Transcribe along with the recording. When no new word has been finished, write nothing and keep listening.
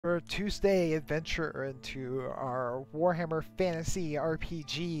For Tuesday adventure into our Warhammer Fantasy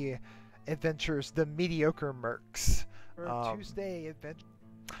RPG adventures, the Mediocre Mercs. Tuesday adventure.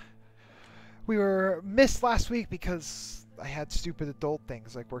 We were missed last week because I had stupid adult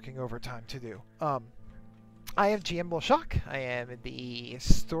things like working overtime to do. I am GM Lashak. I am the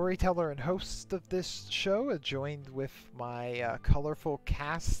storyteller and host of this show, joined with my colorful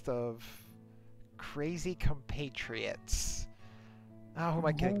cast of crazy compatriots. Who am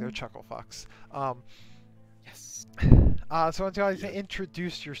I kidding? They're Chuckle Fox. Yes. So I want you guys to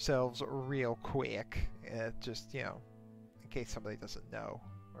introduce yourselves real quick. Just, in case somebody doesn't know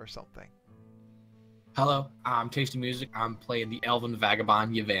or something. Hello, I'm Tasty Music. I'm playing the Elven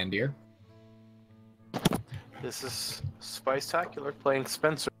Vagabond Yvandir. This is Spice-tacular playing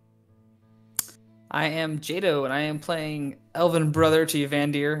Spencer. I am Jado, and I am playing Elven brother to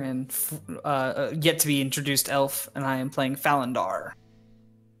Yvandir and yet to be introduced elf, and I am playing Falendar.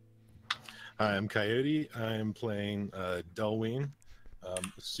 Hi, I'm Coyote. I'm playing Delween,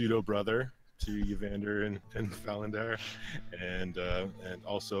 pseudo brother to Yvandir and Falendar, and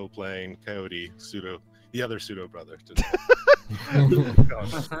also playing Coyote, the other pseudo brother to.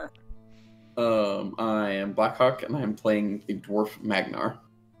 I am Blackhawk, and I am playing the dwarf Magnar.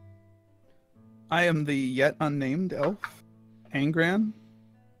 I am the yet unnamed elf, Angran,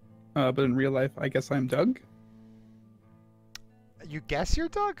 but in real life, I guess I'm Doug. You guess you're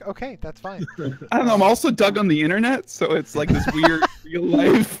Doug? Okay, that's fine. I don't know. I'm also Doug on the internet, so it's like this weird real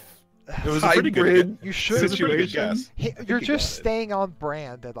life. It was a pretty good. You should. Situation. You're just staying on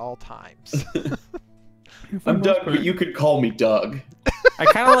brand at all times. I'm Doug, but you could call me Doug. I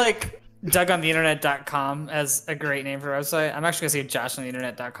kind of like DougOnTheInternet.com as a great name for a website. I'm actually going to see if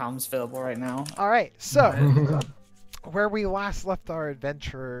JoshOnTheInternet.com is available right now. All right, so where we last left our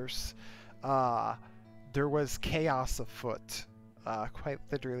adventurers, there was chaos afoot. Quite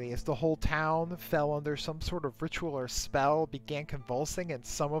literally, as the whole town fell under some sort of ritual or spell, began convulsing, and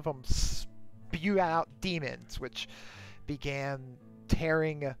some of them spewed out demons, which began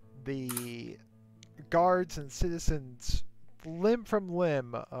tearing the guards and citizens limb from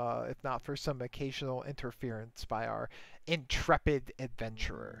limb, if not for some occasional interference by our intrepid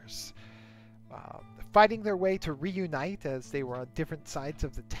adventurers. Fighting their way to reunite as they were on different sides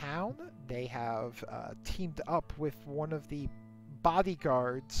of the town, they have teamed up with one of the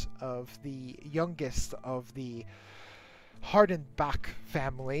bodyguards of the youngest of the Hardenbach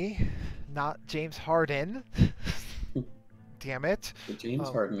family, not James Harden. Damn it. The James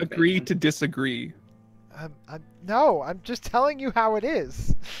Harden. Agree to disagree. No, I'm just telling you how it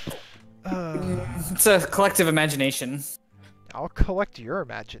is. It's a collective imagination. I'll collect your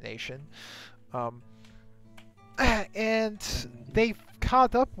imagination. And they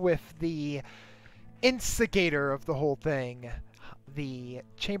caught up with the instigator of the whole thing, the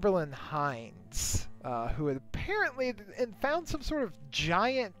Chamberlain Hines, who had apparently found some sort of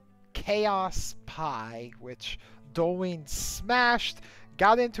giant chaos pie, which Dolwyn smashed,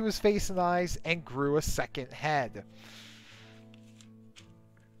 got into his face and eyes, and grew a second head.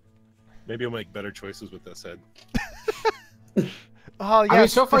 Maybe I'll make better choices with this head. Oh, yeah. I mean,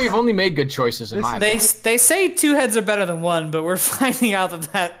 so far you've only made good choices in my They opinion. they say two heads are better than one, but we're finding out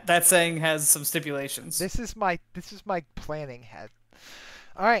that saying has some stipulations. This is my planning head.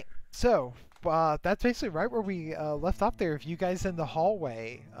 All right, so that's basically right where we left off there. If you guys in the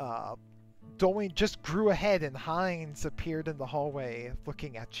hallway, Dolwyn just grew ahead, and Hines appeared in the hallway,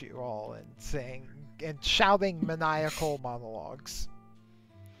 looking at you all and saying and shouting maniacal monologues.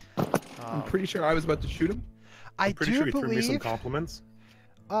 I'm pretty sure I was about to shoot him. I Pretty do sure he threw me believe. some compliments.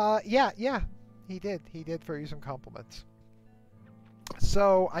 Yeah, he did. He did throw you some compliments.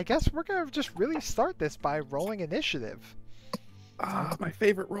 So I guess we're gonna just really start this by rolling initiative. My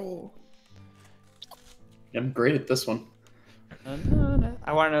favorite role. I'm great at this one.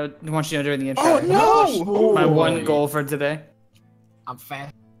 I want you to know during the intro. Oh no! My one goal for today, I'm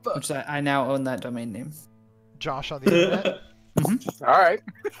fast. which I now own that domain name. Josh on the internet. All right.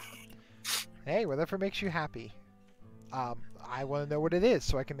 Hey, whatever makes you happy. I want to know what it is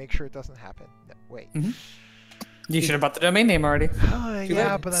so I can make sure it doesn't happen. No, wait. You should have bought the domain name already.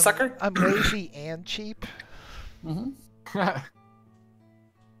 Yeah, late, but sucker. I'm lazy and cheap.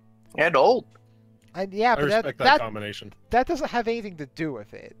 And old. And yeah, I but respect that that combination. doesn't have anything to do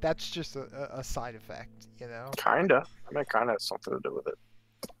with it. That's just a side effect, Kinda. I mean, kinda has something to do with it.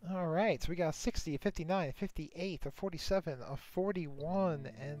 All right, so we got a 60, a 59, a 58, a 47, a 41,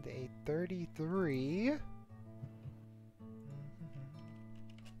 and a 33.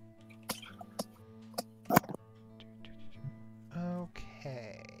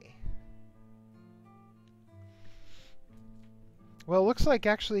 Okay. Well, it looks like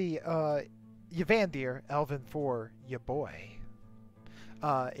actually, Yvandir, Elven for ya boy,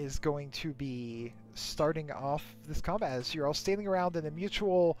 is going to be starting off this combat as you're all standing around in a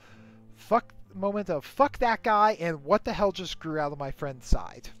mutual moment of fuck that guy and what the hell just grew out of my friend's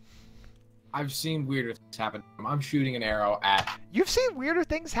side. I've seen weirder things happen. I'm shooting an arrow at. You've seen weirder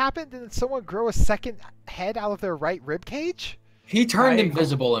things happen than someone grow a second head out of their right rib cage? He turned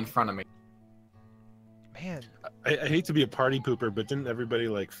invisible in front of me. Man. I hate to be a party pooper, but didn't everybody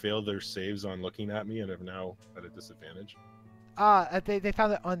like fail their saves on looking at me and are now at a disadvantage? They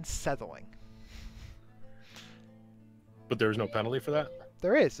found it unsettling. But there was no penalty for that?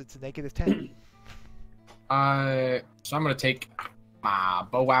 There is. It's a -10. So I'm gonna take my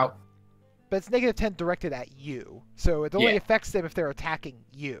bow out. But it's -10 directed at you, so it only Yeah. affects them if they're attacking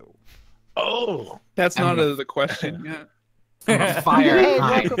you. Oh! That's I'm not gonna- the question yet. I'm gonna fire Hey,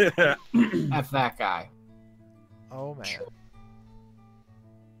 at welcome. F that guy. Oh man.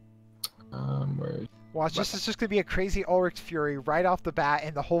 Where? Watch, this is just gonna be a crazy Ulrich Fury right off the bat,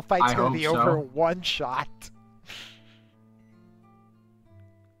 and the whole fight's I gonna hope be so. over one shot.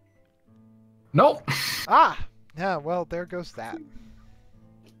 Nope. Ah! Yeah, well, there goes that.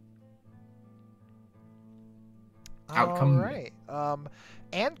 Outcome. Alright.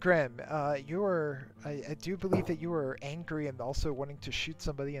 Angrim, I do believe that you were angry and also wanting to shoot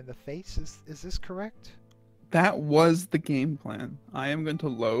somebody in the face. Is this correct? That was the game plan. I am going to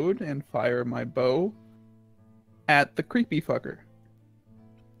load and fire my bow at the creepy fucker.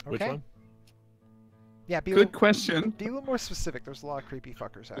 Which Okay. one? Yeah, be a Good little, question. be a little more specific. There's a lot of creepy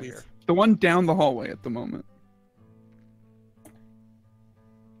fuckers out here. The one down the hallway at the moment.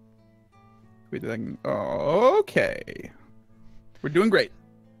 Wait, okay. We're doing great.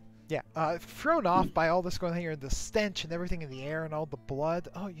 Yeah, thrown off by all this going on here, the stench and everything in the air and all the blood.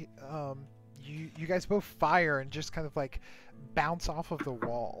 Oh, you guys both fire and just kind of like bounce off of the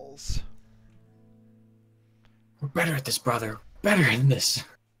walls. We're better at this, brother. Better than this.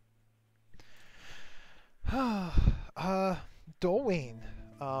 Dolwyn.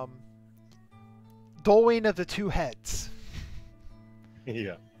 Dolwyn of the two heads.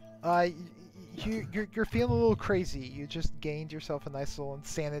 Yeah. You're feeling a little crazy. You just gained yourself a nice little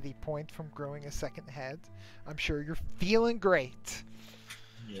insanity point from growing a second head. I'm sure you're feeling great.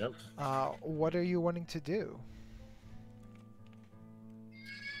 Yep. What are you wanting to do?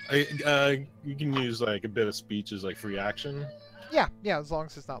 You can use like a bit of speech as like free action. Yeah, as long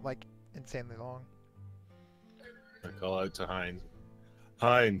as it's not like insanely long. I call out to Heinz.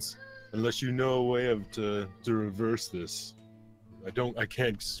 Heinz, unless you know a way to reverse this, I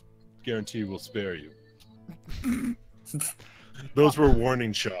can't guarantee we'll spare you. Those were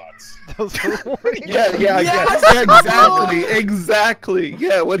warning shots. Those were warning Yeah, exactly.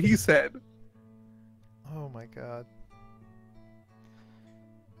 Yeah, what he said. Oh my god.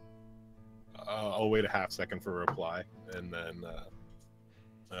 I'll wait a half second for a reply, and then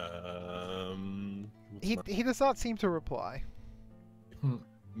He does not seem to reply.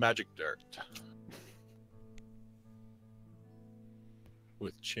 magic dirt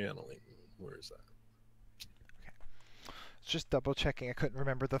with channeling. Where is that? Just double checking. I couldn't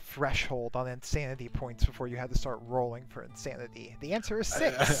remember the threshold on insanity points before you had to start rolling for insanity. The answer is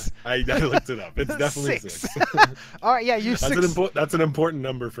 6. I looked it up. It's definitely 6. All right, yeah, you That's an important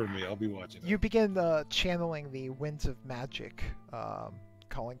number for me. I'll be watching. You begin channeling the winds of magic,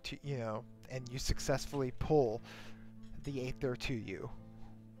 calling to and you successfully pull the Aether to you.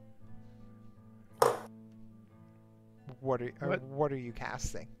 What are you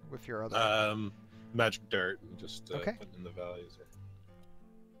casting with your other? Magic dirt. Just Okay. putting in the values.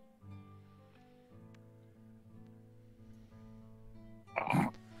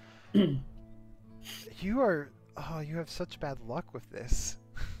 You have such bad luck with this.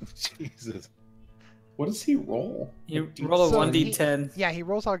 Jesus. What does he roll? You roll a So 1d10. Yeah, he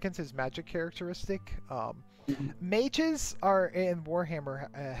rolls out against his magic characteristic. Mages are in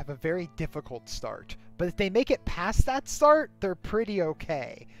Warhammer have a very difficult start, but if they make it past that start, they're pretty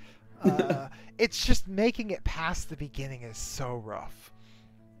okay. It's just making it past the beginning is so rough.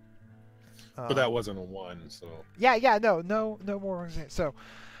 But that wasn't a 1, so. Yeah, no more. So,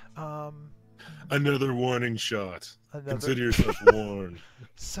 Another warning shot. another. Consider yourself warned.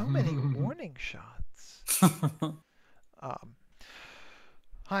 So many warning shots.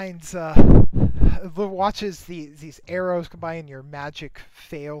 Heinz watches these arrows come by and your magic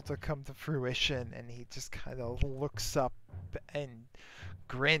fail to come to fruition, and he just kind of looks up and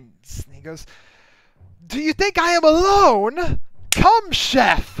grins. And he goes, "Do you think I am alone? Come,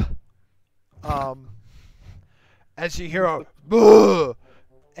 chef!" As you hear a "Buh!"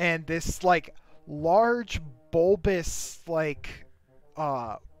 and this like large bulbous like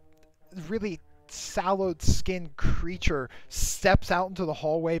really sallowed skinned creature steps out into the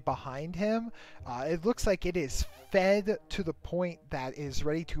hallway behind him. It looks like it is fed to the point that is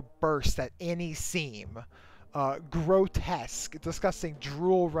ready to burst at any seam. Grotesque, disgusting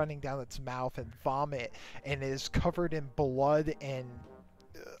drool running down its mouth and vomit, and it is covered in blood and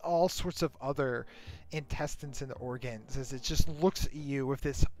all sorts of other intestines and organs as it just looks at you with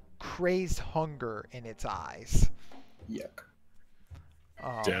this crazed hunger in its eyes. Yuck.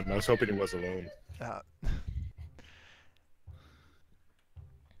 Damn, I was hoping it was alone.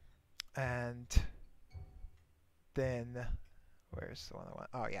 And then, where's the one I want?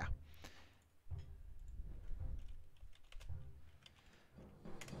 Oh, yeah.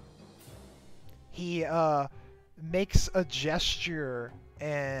 He makes a gesture,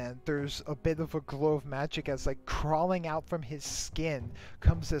 and there's a bit of a glow of magic as, like, crawling out from his skin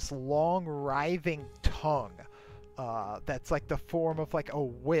comes this long, writhing tongue. That's like the form of like a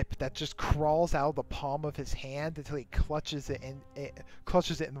whip that just crawls out of the palm of his hand until he clutches it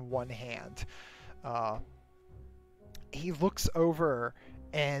in one hand. He looks over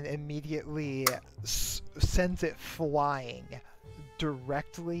and immediately sends it flying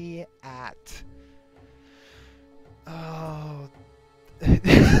directly at. Oh.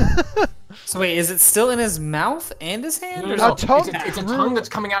 So wait, is it still in his mouth and his hand? No, Or no, A tongue it's a grew- tongue that's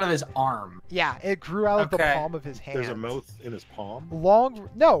coming out of his arm. Yeah, it grew out of the Okay. palm of his hand. There's a mouth in his palm.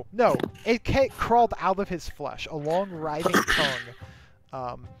 No, it crawled out of his flesh, a long writhing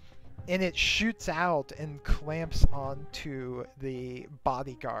tongue, and it shoots out and clamps onto the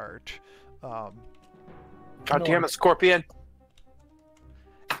bodyguard. God damn it, Scorpion!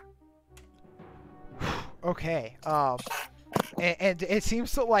 Okay, and it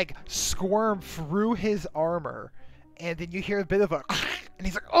seems to like squirm through his armor, and then you hear a bit of a, and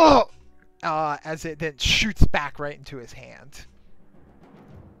he's like, oh, as it then shoots back right into his hand.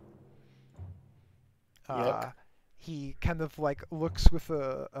 Yep. He kind of like looks with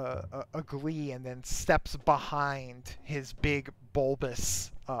a glee and then steps behind his big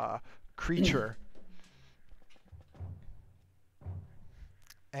bulbous creature.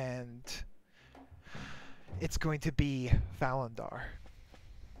 And it's going to be Valandar.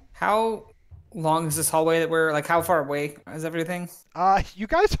 how long is this hallway that we're like? How far away is everything? You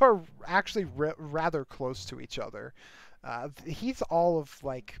guys are actually rather close to each other. He's all of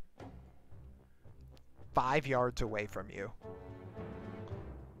like 5 yards away from you.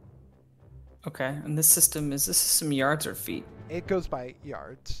 Okay, and this system is yards or feet? It goes by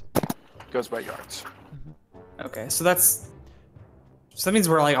yards. Goes by yards. Okay, so that means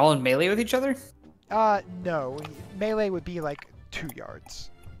we're like all in melee with each other. No. Melee would be like 2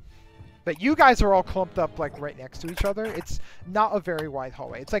 yards. But you guys are all clumped up like right next to each other. It's not a very wide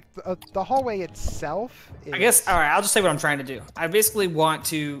hallway. It's like the hallway itself is... I guess, all right, I'll just say what I'm trying to do. I basically want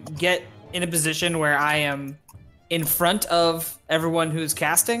to get in a position where I am in front of everyone who's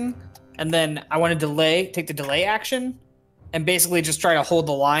casting, and then I want to take the delay action, and basically just try to hold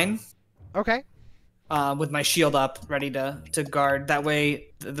the line Okay. with my shield up, ready to guard. That way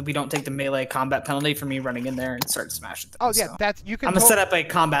we don't take the melee combat penalty for me running in there and start smashing things. Oh yeah, so. that's you can. I'm gonna set up a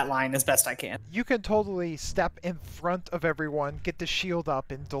combat line as best I can. You can totally step in front of everyone, get the shield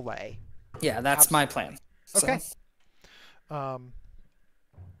up, and delay. Yeah, that's my plan. So- Okay.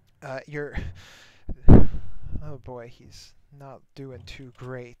 You're. Oh boy, he's not doing too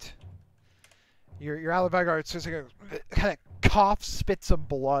great. Your ally guard just kind of coughs, spits some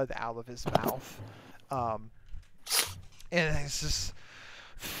blood out of his mouth, and it's just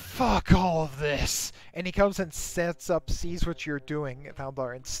fuck all of this. And he comes and sets up, sees what you're doing,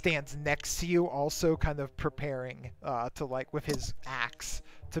 Valdar, and stands next to you, also kind of preparing to like with his axe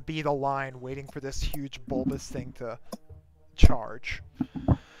to beat a line, waiting for this huge bulbous thing to charge.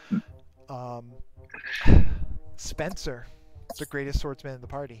 Spencer, the greatest swordsman in the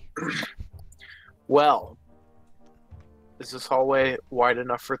party. Well, is this hallway wide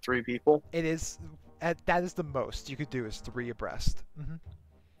enough for 3 people? It is. That is the most you could do is 3 abreast.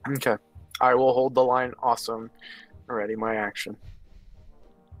 Mm-hmm. Okay. I will hold the line. Awesome. Ready my action.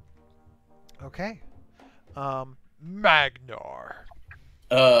 Okay. Magnar.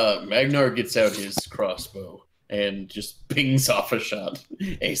 Magnar gets out his crossbow and just pings off a shot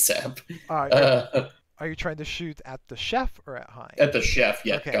ASAP. Are you trying to shoot at the chef or at Hein? At the chef,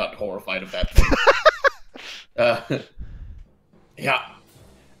 yeah, Okay. got horrified of that thing. Yeah.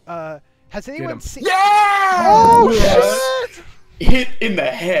 Has anyone him. seen? Yeah! Oh Yes! shit! Hit in the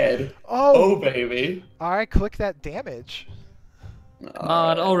head. Oh. Oh, baby. All right, click that damage.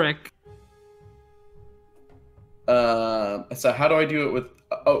 Mod Ulrich. So how do I do it with...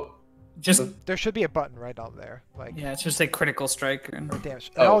 Oh, Just There should be a button right on there, like yeah, it's just a critical strike. or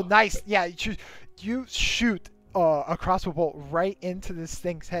damage. Oh. Oh, nice. Yeah, you shoot a crossbow bolt right into this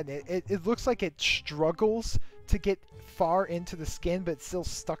thing's head. It looks like it struggles to get far into the skin, but it's still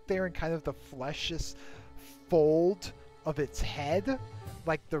stuck there in kind of the fleshless fold of its head,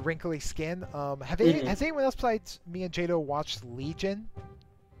 like the wrinkly skin. Has anyone else besides me and Jado watched Legion?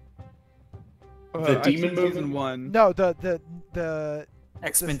 The I've demon seen movie? season 1. No, the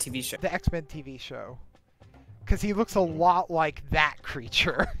X-Men TV show. the X-Men TV show, because he looks a lot like that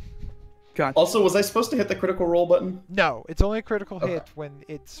creature. Gotcha. Also, was I supposed to hit the critical roll button? No, it's only a critical Okay. hit when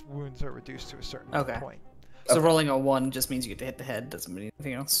its wounds are reduced to a certain Okay. point. So Okay. rolling a 1 just means you get to hit the head. Doesn't mean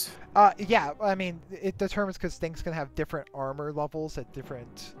anything else. Yeah, I mean, it determines because things can have different armor levels at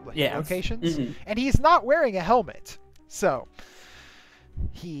different Yeah. locations. Mhm. And he's not wearing a helmet. So,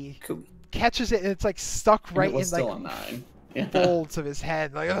 he Cool. catches it and it's like stuck And right it was in still like a 9. Yeah. folds of his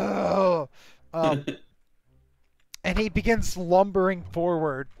head. Like, oh. And he begins lumbering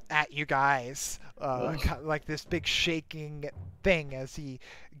forward at you guys. Like this big shaking thing as he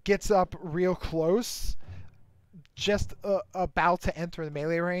gets up real close. Just about to enter the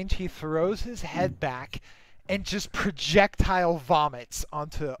melee range, he throws his head back and just projectile vomits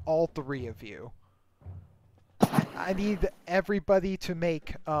onto all three of you. I need everybody to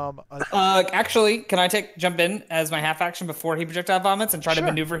make Actually, can I jump in as my half action before he projectile vomits and try to Sure.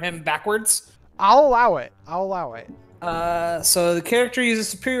 maneuver him backwards? I'll allow it. I'll allow it. So the character uses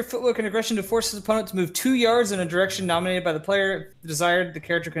superior footwork and aggression to force his opponent to move 2 yards in a direction nominated by the player. If desired, the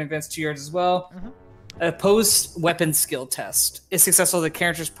character can advance 2 yards as well. Mhm. Opposed weapon skill test is successful. The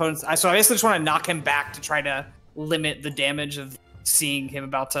character's opponents. So I basically just want to knock him back to try to limit the damage of seeing him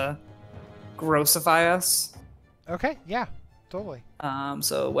about to grossify us. Okay, yeah, totally.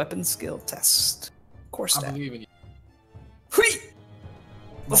 So weapon skill test. Core I stat. believe in you. Hui!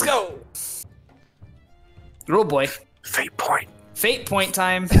 Let's go. Roll boy. Fate point. Fate point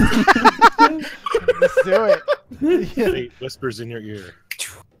time. Let's do it. Fate whispers in your ear.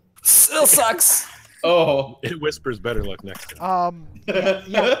 Still sucks. Oh. It whispers better luck next time.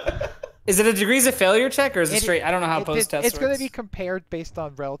 Yeah. Is it a degrees of failure check or is it It- straight? I don't know how post test It's going to works. be compared based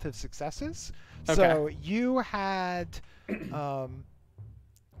on relative successes. Okay. So you had, oh,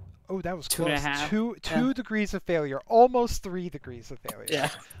 that was Two close. and a half. Two Yeah. degrees of failure, almost 3 degrees of failure. Yeah.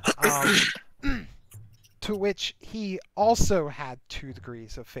 To which he also had 2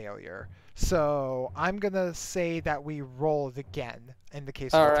 degrees of failure. So I'm gonna say that we roll it again in the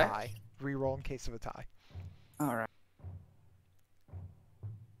case of a Alright. tie. Reroll in case of a tie. All right.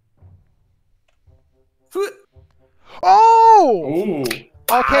 Oh! Ooh.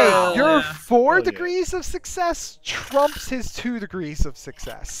 Okay, Wow. your Yeah. 4 Hell yeah. degrees of success trumps his 2 degrees of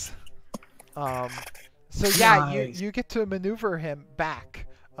success. So yeah, Nice. you get to maneuver him back.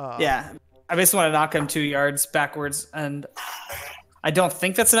 Yeah. I basically want to knock him 2 yards backwards, and I don't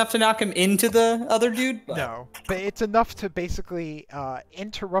think that's enough to knock him into the other dude. But... No, but it's enough to basically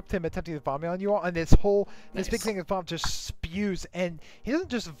interrupt him attempting to vomit on you all, and this big Nice. thing of vomit just spews, and he doesn't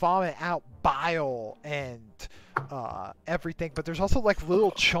just vomit out bile and everything, but there's also like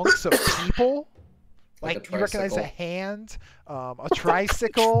little chunks of people. Like a Like you recognize a tricycle. hand, a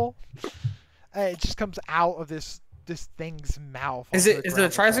tricycle. It just comes out of this thing's mouth. Is onto it the is it a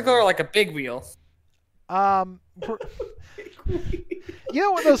ground tricycle below. or like a big wheel? We're- you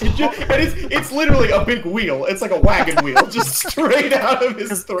know what those? It's literally a big wheel. It's like a wagon wheel, just straight out of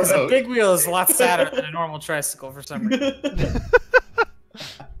his throat. Because a big wheel is a lot sadder than a normal tricycle for some reason.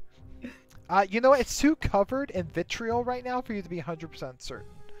 You know what? It's too covered in vitriol right now for you to be 100% certain.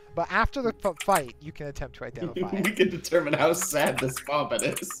 But after the fight, you can attempt to identify We it. can determine how sad this vomit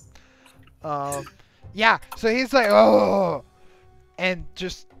is. Yeah. So he's like, oh, and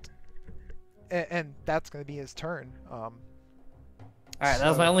just, and that's gonna be his turn. All right, that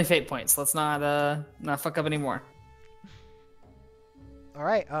was my only fate points. Let's not fuck up anymore. All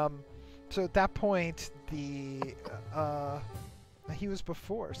right. So at that point, he was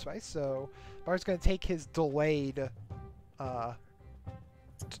before, right? So Bard's gonna take his delayed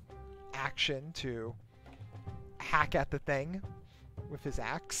action to hack at the thing with his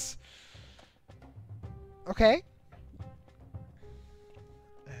axe. Okay.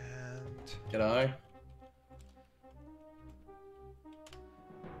 And Can I?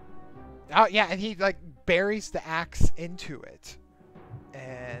 oh yeah, and he like buries the axe into it,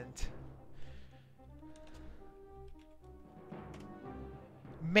 and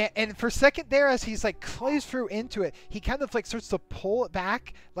man, and for a second there, as he's like close through into it, he kind of like starts to pull it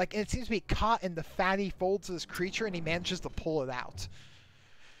back, like, and it seems to be caught in the fatty folds of this creature, and he manages to pull it out.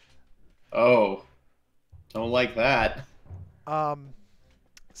 Oh. Don't like that.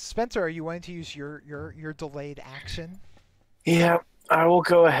 Spencer, are you wanting to use your delayed action? Yeah, I will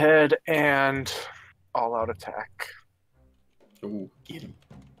go ahead and all-out attack. Ooh, get him.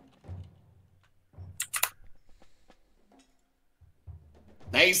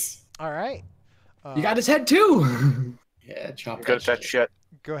 Nice. All right. You got his head too. Yeah, chop I'm good at that shit.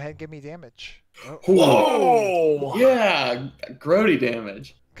 Go ahead and give me damage. Oh, Whoa! Yeah, grody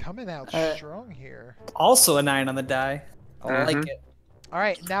damage. coming out strong here. Also a 9 on the die. I like it. All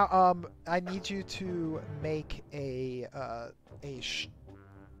right, now I need you to make a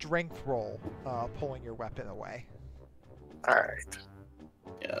strength roll, pulling your weapon away. All right.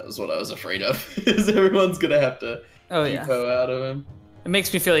 Yeah, that was what I was afraid of. Is everyone's gonna have to Oh yeah. depot out of him? It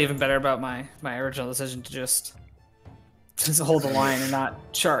makes me feel even better about my original decision to just hold the line and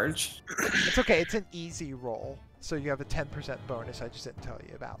not charge. It's okay. It's an easy roll, so you have a 10% bonus. I just didn't tell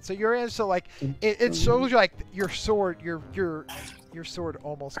you about. So you're in. So like it shows you like your sword, your sword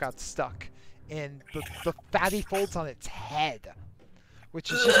almost got stuck in the fatty folds on its head,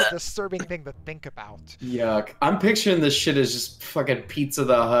 which is just a disturbing thing to think about. Yuck. I'm picturing this shit as just fucking Pizza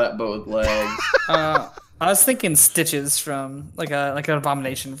the Hut, but with legs. I was thinking Stitches from like an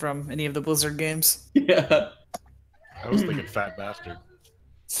abomination from any of the Blizzard games. Yeah. I was thinking fat bastard.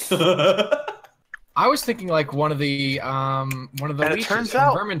 I was thinking like one of the And it leeches turns from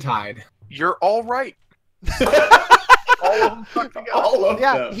out- Vermintide. You're all right. All of them fucking got All of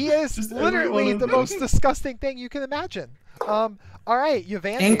Yeah, them. he is Just every literally one of the them. most disgusting thing you can imagine. All right,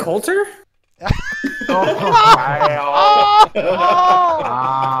 Evander. And Coulter? Oh!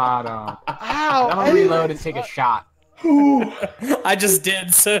 Ow. Ow! I'll reload and take a shot. I just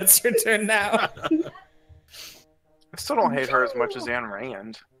did, so it's your turn now. I still don't hate her as much as Anne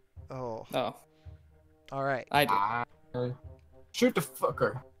Rand. Oh, Oh, all right. I do. Shoot the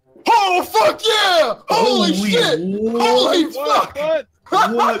fucker. Oh, fuck yeah! Holy shit! Holy fuck!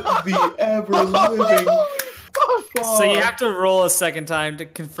 What the ever living? So you have to roll a second time to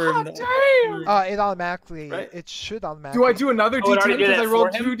confirm that. It automatically. Right. It should automatically. Do I do another Oh, it already D10 did because it I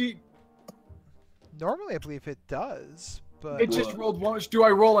rolled for him? 2D? Normally, I believe it does, but It just rolled one. Do I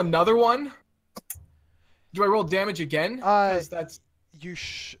roll another one? Do I roll damage again? 'Cause that's you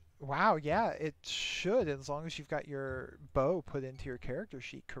Wow, yeah, it should, as long as you've got your bow put into your character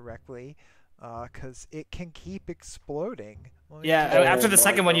sheet correctly, because it can keep exploding. Let me Yeah, just- after the my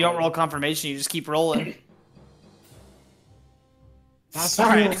second one, you don't God. roll confirmation. You just keep rolling. that's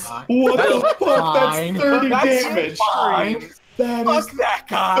Alright. fine. What the That's fuck? fine. That's 30 That's damage. fine. That is Fuck that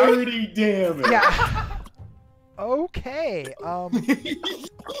guy. 30 damage. Yeah. Okay.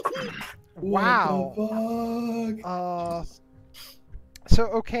 Wow. What the fuck? So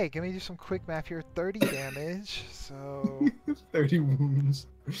okay, let me do some quick math here. 30 damage. So 30 wounds.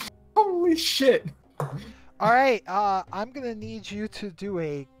 Holy shit. all right. I'm gonna need you to do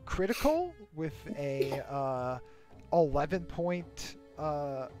a critical with a 11-point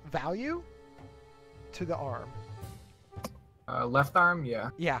value to the arm. Left arm, yeah.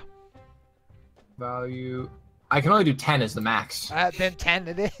 Yeah. Value. I can only do 10 as the max. Then 10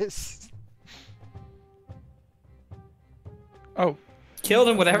 it is. Oh, Killed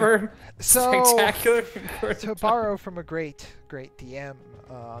him, whatever. So Spectacular. to borrow from a great DM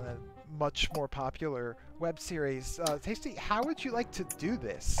on a much more popular web series, Tasty, how would you like to do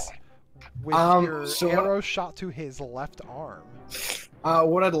this with your so what- arrow shot to his left arm?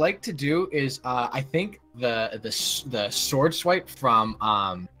 What I'd like to do is, I think the sword swipe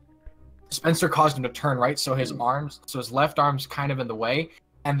from Spencer caused him to turn right, so his left arm's kind of in the way,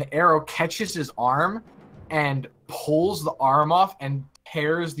 and the arrow catches his arm and pulls the arm off and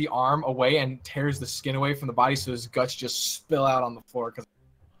tears the arm away and tears the skin away from the body, so his guts just spill out on the floor because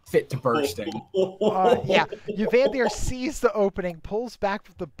fit to bursting. Yeah, Evander sees the opening, pulls back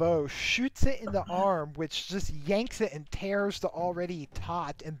with the bow, shoots it in the arm, which just yanks it and tears the already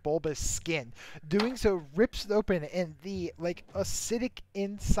taut and bulbous skin. Doing so rips it open, and the acidic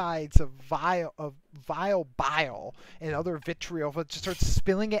insides of vile bile and other vitriol just starts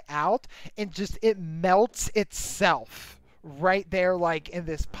spilling it out, and just it melts itself right there, like in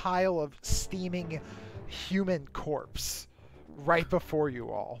this pile of steaming human corpse right before you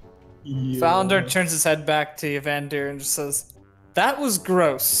all. Founder turns his head back to Evander and just says, "That was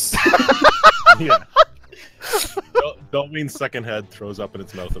gross." Yeah. Delwyn's second head throws up in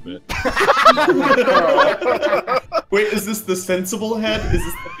its mouth a bit. Wait, is this the sensible head? Is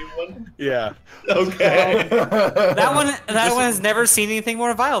this the new one? Yeah. Okay. That one has never seen anything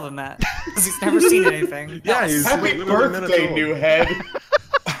more vile than that. 'Cause he's never seen anything. Yeah, he's Happy literally minutes birthday, old. new head.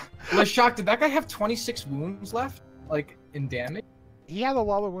 Lashak, did that guy have 26 wounds left? Like, in damage? He had a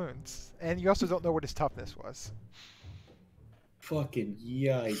lot of wounds, and you also don't know what his toughness was. Fucking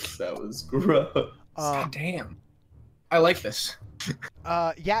yikes, that was gross. God damn. I like this.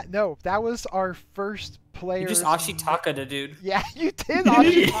 Yeah, no, that was our first player. You just Ashitaka the dude. Yeah, you did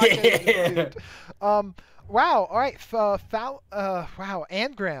Ashitaka Yeah. dude. Wow. All right. Wow.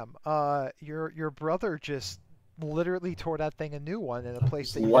 Angram. Your brother just literally tore that thing a new one in a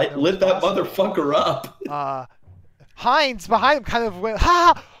place that you didn't know Lit was that possible. motherfucker up. Heinz behind him kind of went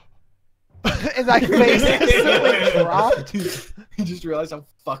ha, and like face instantly dropped. He just realized how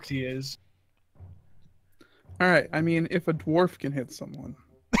fucked he is. All right. I mean, if a dwarf can hit someone,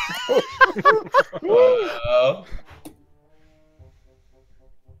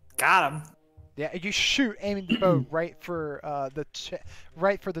 Got him. Yeah, you shoot, aiming the bow right for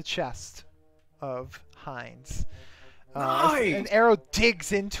the chest of Heinz. Nice! An arrow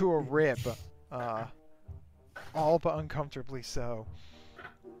digs into a rib, all but uncomfortably so.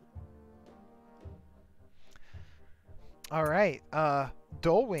 All right,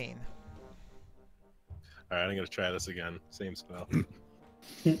 Dolween. All right, I'm gonna try this again. Same spell.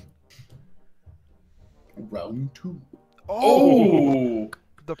 Round 2. Oh!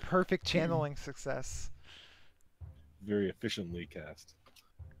 The perfect channeling success. Very efficiently cast.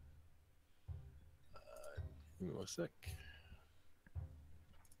 Give me 1 sec.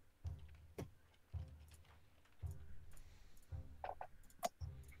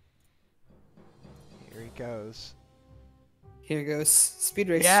 Here he goes. Here goes Speed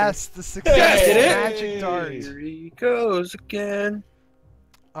Racer. Yes, the success Did it? magic dart. Here he goes again.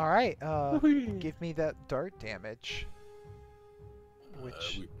 All right, give me that dart damage.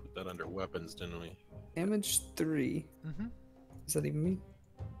 Which We put that under weapons, didn't we? Damage 3. Mhm. Does that even mean?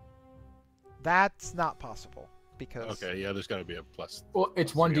 That's not possible because Okay, yeah, there's got to be a plus. Well,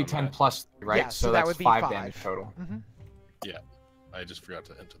 it's Three on 1d10 that. plus 3, right? Yeah, so so that that's would be 5 5. damage total. Mhm. I just forgot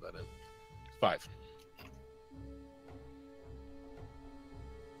to enter that in. 5.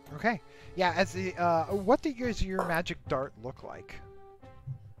 Okay. Yeah, as the what does your magic dart look like?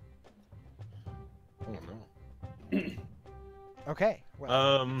 Oh no. Okay.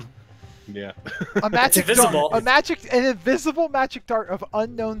 Well, Yeah. a magic invisible. dart, an invisible magic dart of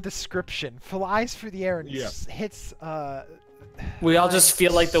unknown description flies through the air and Yeah. hits. We all just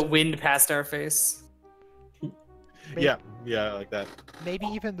feel like the wind passed our face. Maybe, Yeah, like that. maybe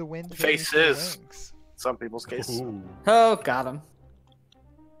even the wind. Face beneath your is. wings. Some people's case. Ooh. Oh, got him.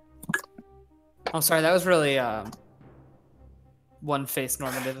 I'm sorry, that was really one face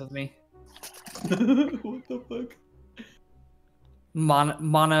normative of me. What the fuck?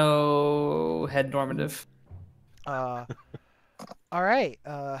 Mono head normative. All right.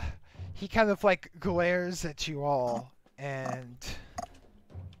 He kind of like glares at you all, and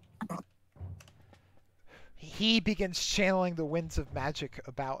he begins channeling the winds of magic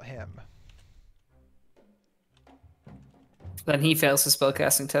about him. Then he fails his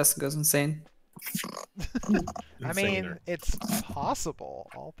spellcasting test and goes insane. I mean, Insaner. it's possible.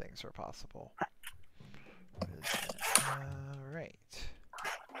 All things are possible. Right.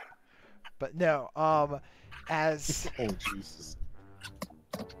 But no, as Oh Jesus.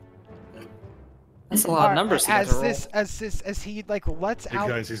 That's a lot of numbers to roll. as he like lets Hey out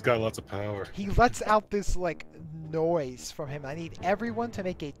guys, he's got lots of power. he lets out this like noise from him. I need everyone to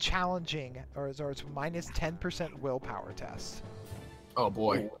make a challenging or it's minus 10% willpower test. Oh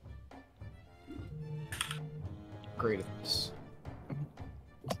boy. Great at this.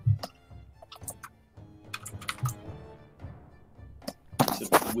 Is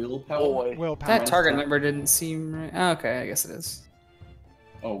it willpower? Boy. Willpower. That target number didn't seem right. Oh, okay, I guess it is.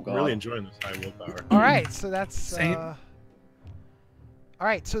 Oh god. I'm really enjoying this high willpower. All right, so that's Same. all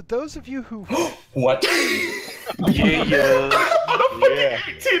right, so those of you who What? Yeah. Yeah.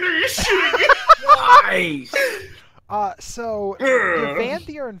 18 are you shooting? Nice. so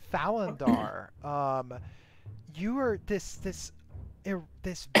Yavandir and Falendar, you are this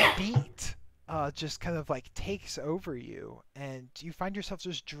beat just kind of like takes over you, and you find yourself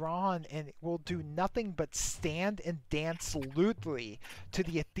just drawn and will do nothing but stand and dance lewdly to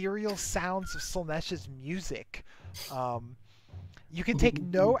the ethereal sounds of Slnesh's music. You can take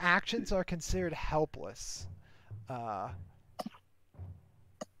no actions, are considered helpless. For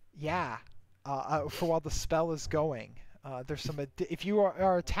while the spell is going. There's some if you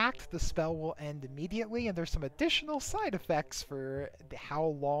are attacked, the spell will end immediately, and there's some additional side effects for how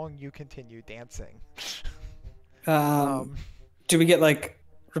long you continue dancing. Do we get like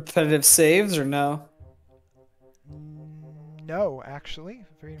repetitive saves or no? No, actually,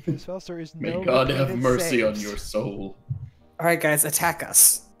 for the spells there is May no. God have repeated mercy on saves. your soul. All right, guys, attack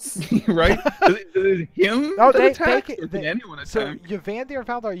us. right? Is it him No, that they attacks, can- or can they- anyone So attack? Yavandir and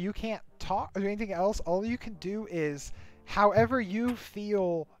Valdar, you can't talk or anything else. All you can do is However, you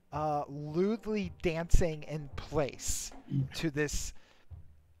feel lewdly dancing in place to this.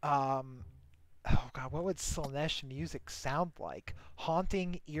 Oh God, what would Slanesh music sound like?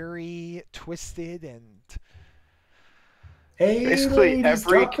 Haunting, eerie, twisted, and Hey, Basically, ladies,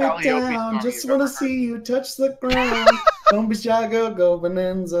 every drop it Calliope down. song Just you've wanna ever see you touch the ground. Don't be shy, girl, go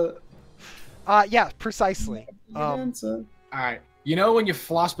bonanza. yeah, precisely. Dancer. All right. You know when you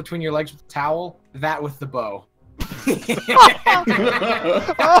floss between your legs with a towel? That with the bow. Does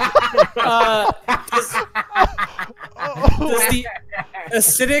the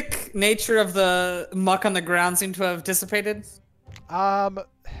acidic nature of the muck on the ground seem to have dissipated? You're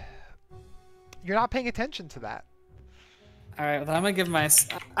not paying attention to that. All right, well, I'm gonna give my.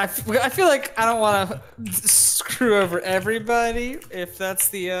 I feel like I don't want to screw over everybody. If that's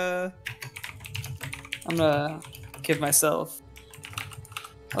the, I'm gonna give myself.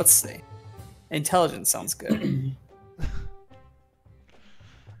 Let's see. Intelligence sounds good.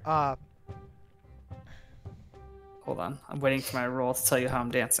 Hold on, I'm waiting for my roll to tell you how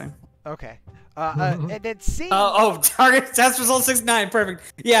I'm dancing. Okay. And then see. Target test result 69.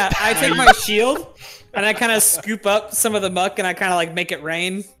 Perfect. Yeah, I take my shield and I kind of scoop up some of the muck and I kind of like make it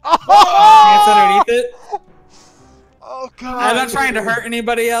rain. It's underneath it. Oh God. I'm not trying to hurt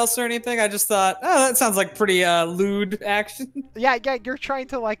anybody else or anything. I just thought, oh, that sounds like pretty lewd action. Yeah, you're trying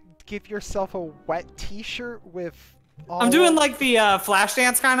to like give yourself a wet T-shirt with. I'm doing like the flash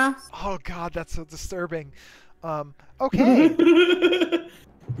dance kind of. Oh God, that's so disturbing. Okay.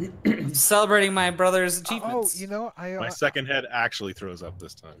 Celebrating my brother's achievements. Oh, you know, My second head actually throws up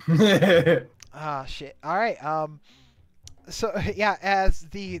this time. Ah, shit. All right. So yeah, as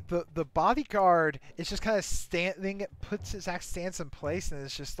the bodyguard is just kind of standing, puts his axe stance in place, and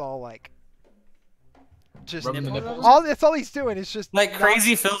it's just all like, just Rubbing the nipples? that's all he's doing is just Like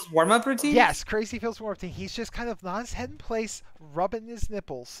Crazy Phil's warm-up routine? Yes, Crazy Phil's warm-up routine. He's just kind of nodding his head in place, rubbing his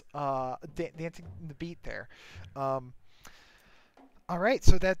nipples, dancing the beat there. All right,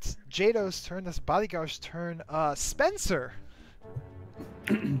 so that's Jado's turn. That's Bodyguard's turn. Spencer.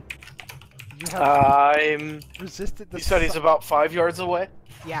 You have I'm. resisted the. You said he's about 5 yards away.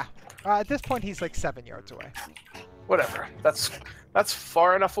 Yeah. At this point, he's like 7 yards away. Whatever. That's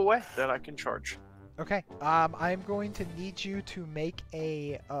far enough away that I can charge. Okay. I'm going to need you to make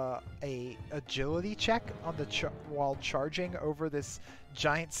a agility check on the while charging over this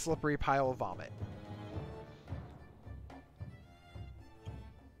giant slippery pile of vomit.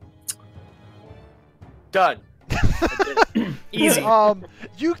 Done. Easy.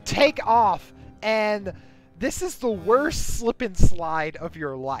 You take off, and this is the worst slip and slide of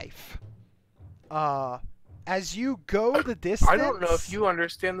your life. As you go the distance, I don't know if you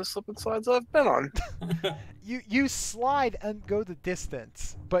understand the slip and slides I've been on. you slide and go the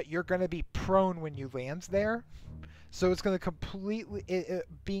distance, but you're going to be prone when you land there. So it's going to completely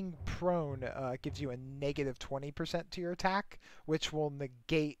being prone gives you a negative 20% to your attack, which will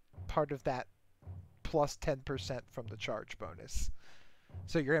negate part of that plus 10% from the charge bonus.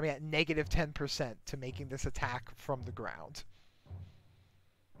 So you're going to be at negative 10% to making this attack from the ground.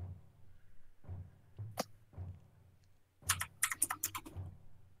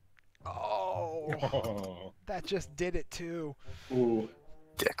 Oh, that just did it too. Ooh.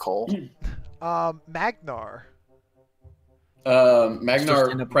 Dickhole. Magnar. Just end Magnar up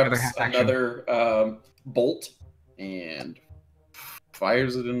with another preps half action. another bolt and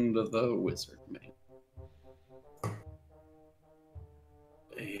fires it into the wizard, man.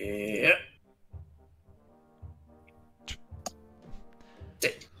 Yeah.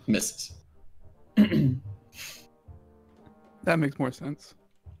 Misses. That makes more sense.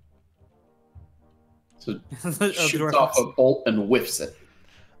 So The shoots dwarf off a bolt and whiffs it.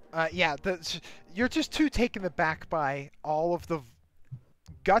 Yeah, you're just too taken aback by all of the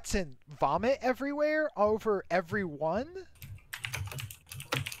guts and vomit everywhere over everyone.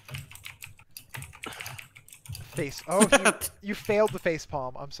 Face. Oh, you failed the face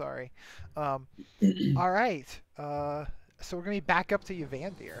palm. I'm sorry. All right. So we're gonna be back up to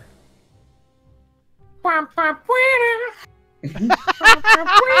Evandir. And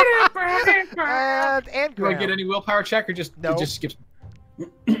Do I Graham. get any willpower check or just No. it just skips?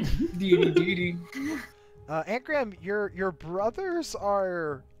 Graham, your brothers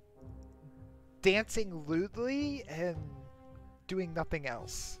are dancing lewdly and doing nothing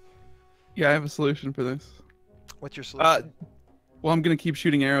else. Yeah, I have a solution for this. What's your solution? Well, I'm gonna keep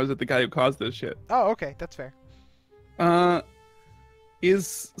shooting arrows at the guy who caused this shit. Oh, okay, that's fair.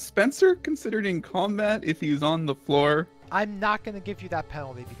 Is Spencer considered in combat if he's on the floor? I'm not going to give you that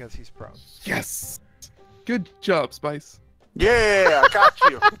penalty because he's prone. Yes! Good job, Spice. Yeah, I got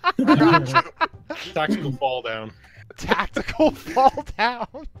you. I got you. Tactical fall down. Tactical fall down.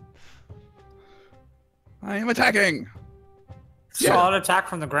 I am attacking. Solid attack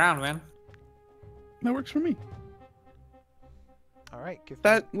from the ground, man. That works for me. All right, give me-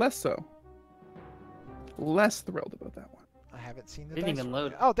 That less so. Less thrilled about that one. I haven't seen the Didn't dice even roll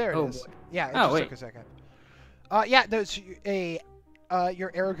load. yet. Oh, there it Oh, is. boy. Yeah, it Oh, just wait. took a second. Yeah, no, it's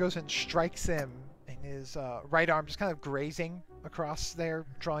your arrow goes and strikes him, and his right arm just kind of grazing across there,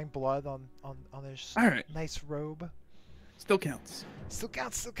 drawing blood on his All right. nice robe. Still counts. Still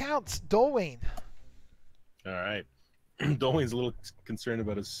counts. Dolwyn. All right. Dolwyn's a little concerned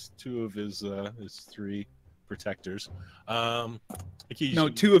about two of his 3 protectors. I think he No,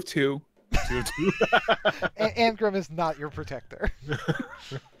 should- 2 of 2. 2 of 2. Angrim is not your protector.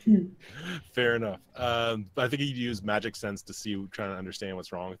 Fair enough. But I think he'd use magic sense to trying to understand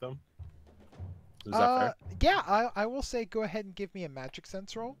what's wrong with them. Is that fair? Yeah, I will say go ahead and give me a magic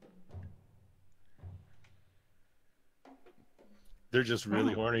sense roll. They're just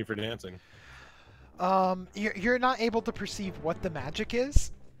really horny for dancing. You're not able to perceive what the magic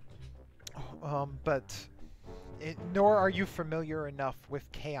is, but nor are you familiar enough with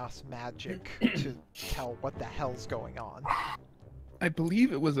chaos magic to tell what the hell's going on. I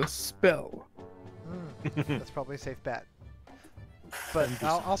believe it was a spell. That's probably a safe bet. But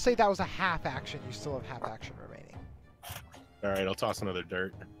I'll say that was a half action. You still have half action remaining. All right, I'll toss another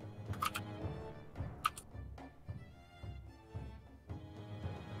dirt.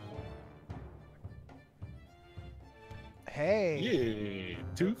 Hey. Yay!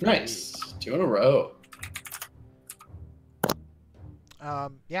 2 for Nice. 2 in a row.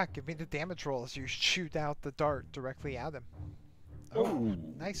 Yeah, give me the damage roll as you shoot out the dart directly at him. Oh,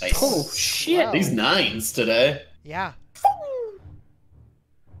 Nice. Nice. Oh, shit. Wow. These 9s today. Yeah.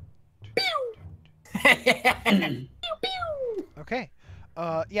 Okay.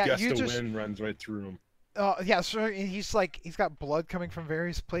 Yeah, Gust you of just. wind runs right through him. Yeah, so he's got blood coming from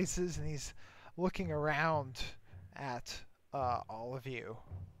various places, and he's looking around at all of you.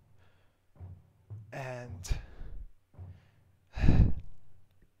 And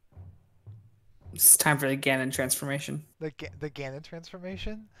It's time for the Ganon transformation. the Ganon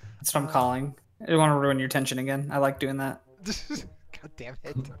transformation. That's what I'm calling. I don't want to ruin your tension again. I like doing that. God damn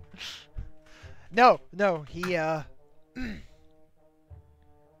it. No, he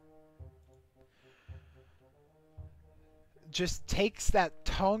just takes that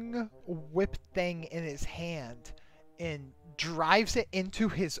tongue whip thing in his hand and drives it into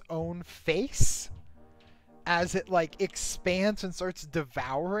his own face as it like expands and starts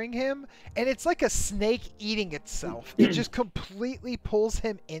devouring him, and it's like a snake eating itself. It just completely pulls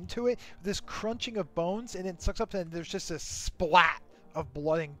him into it, this crunching of bones, and it sucks up, and there's just a splat of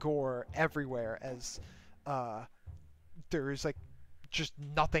blood and gore everywhere as there's like just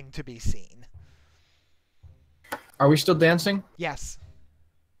nothing to be seen. Are we still dancing? Yes.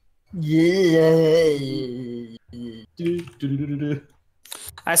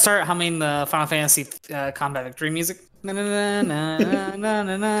 I start humming the Final Fantasy combat victory music. Na, na, na, na, na,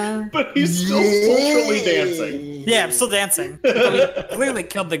 na, na. But he's still culturally dancing. Yeah, I'm still dancing. But we clearly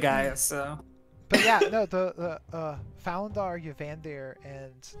killed the guy, so. But yeah, no, the Falandar, Yvander,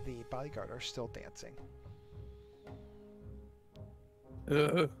 and the bodyguard are still dancing.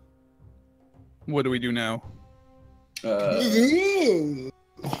 What do we do now?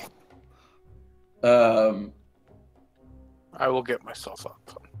 I will get myself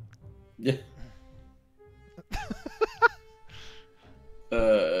up. Yeah.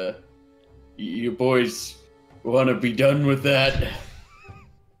 You boys want to be done with that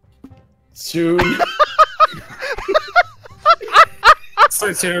soon?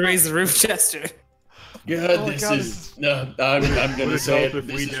 Starts to raise the roof gesture. God, Oh my this God, is no. I'm gonna Would it say help it. if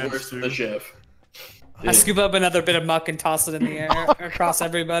This we is danced worse than too? the chef. I scoop up another bit of muck and toss it in the air across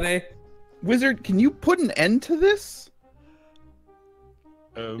everybody. Wizard, can you put an end to this?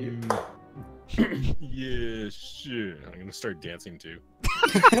 Yeah, sure. I'm gonna start dancing too.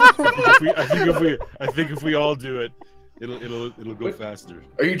 I think if we all do it, it'll go What? faster.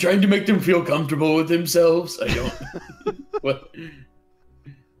 Are you trying to make them feel comfortable with themselves? I don't. What?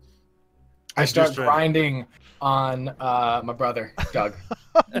 I start just trying- grinding on my brother, Doug.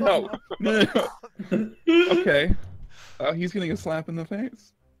 No. No. Okay. He's getting a slap in the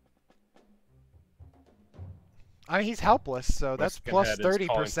face. I mean, he's helpless, so that's Westcon plus had his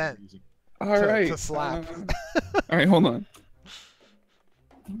calling 30%. for music. All To- right. to slap. All right, hold on.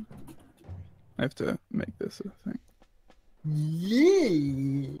 I have to make this a thing.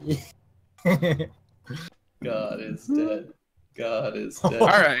 God is dead. God is All dead.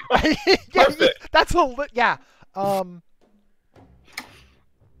 right. Yeah, Perfect. that's a yeah.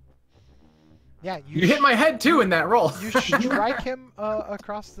 Yeah, You hit my head too in that roll. You strike him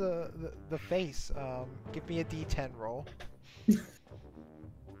across the face. Give me a D10 roll.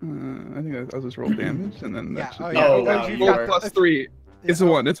 I think I'll just roll damage and then Yeah. that Oh should yeah. Oh, because wow, you've you got are- plus 3. It's a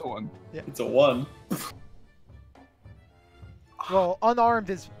oh, 1. It's a 1. It's a 1. Well, unarmed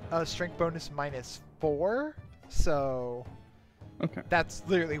is strength bonus -4, so Okay. that's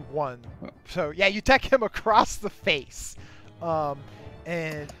literally 1. Oh. So yeah, you deck him across the face,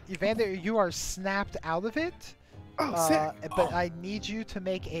 and Evander, you are snapped out of it. Oh, sick. But I need you to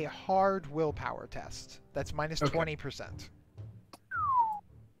make a hard willpower test. That's minus Okay. 20%.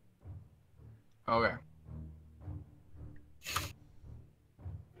 Okay.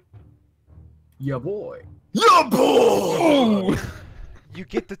 Yeah, boy. Yeah, boy. Oh! You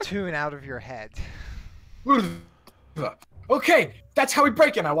get the tune out of your head. Okay, that's how we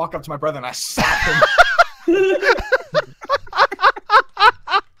break it. I walk up to my brother and I slap him.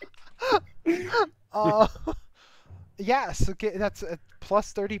 Yeah, so that's a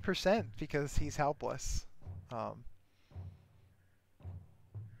plus 30% because he's helpless. I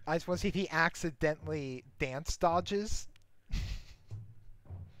just want to see if he accidentally dance dodges.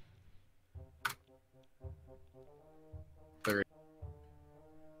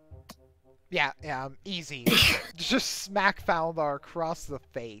 Yeah, easy. Just smack Falindar across the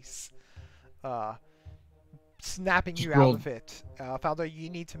face, snapping you out of it. Falindar, you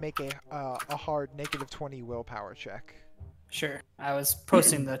need to make a hard -20 willpower check. Sure. I was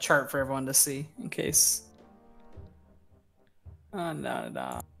posting the chart for everyone to see in case.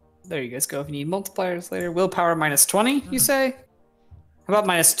 No. There you guys go. If you need multipliers later, willpower -20. You say? How about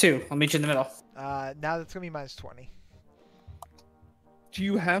 -2? I'll meet you in the middle. Now that's gonna be -20. Do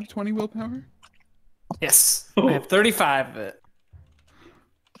you have 20 willpower? Yes. I have 35 of it.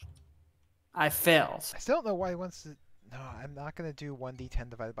 I failed. I still don't know why he wants to. No, I'm not gonna do 1d10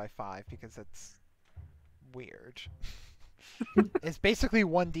 divided by 5 because that's weird. It's basically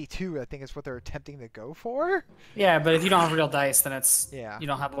 1d2. I think is what they're attempting to go for. Yeah, but if you don't have real dice, then it's Yeah. you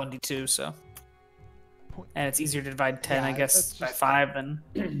don't have 1d2, so. And it's easier to divide 10, I Yeah, guess, it's by just- 5 than.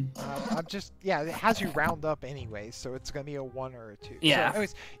 I'm just it has you round up anyways, so it's gonna be a 1 or a 2. Yeah. So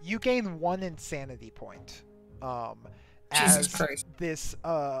anyways, you gain 1 insanity point. Jesus As Christ. this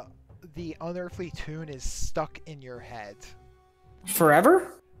the unearthly tune is stuck in your head,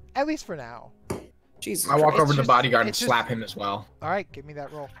 Forever? at least for now. Jesus I walk It's over to the just- bodyguard and it's just- slap him as well. All right, give me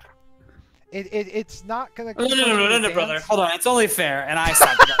that roll. It's not gonna. No, brother. Hold on. It's only fair, and I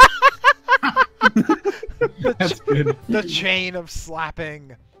stopped it. That's good. The chain of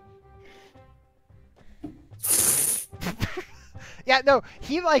slapping. Yeah, no,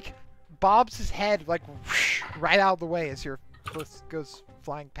 he like bobs his head like whoosh, right out of the way as your foot goes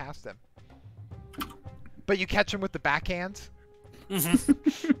flying past him. But you catch him with the backhand.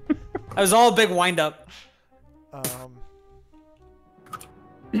 It was all a big wind up.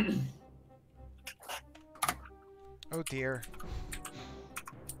 Oh dear.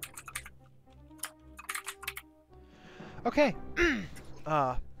 Okay.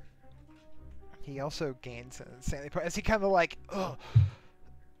 He also gains an insanity point as he kind of like, ugh,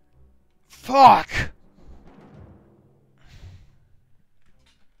 fuck.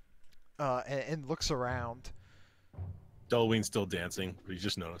 And looks around. Delwyn's still dancing, but he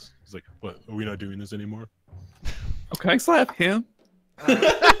just noticed. He's like, "What? Are we not doing this anymore?" Okay, I slap him.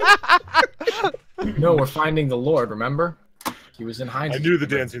 No, we're finding the Lord, remember? He was in I hiding. knew the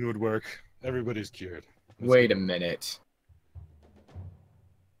dancing would work. Everybody's cured. That's Wait a minute.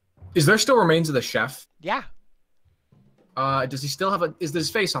 Is there still remains of the chef? Yeah. Does he still have is his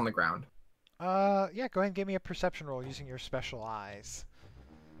face on the ground? Yeah. Go ahead and give me a perception roll using your special eyes.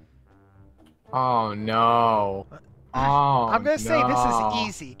 Oh no. Oh. I'm gonna say this no. is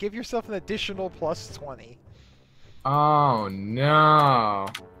easy. Give yourself an additional plus 20. Oh no.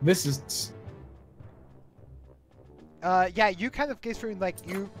 This is. Yeah, you kind of get through and like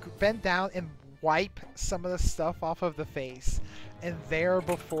you bend down and wipe some of the stuff off of the face, and there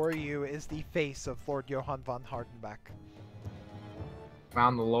before you is the face of Lord Johann von Hardenbach.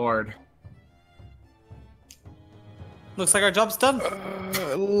 Found the Lord. Looks like our job's done.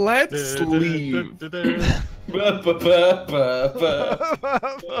 Let's leave.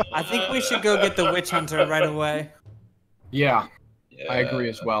 I think we should go get the witch hunter right away. Yeah, I agree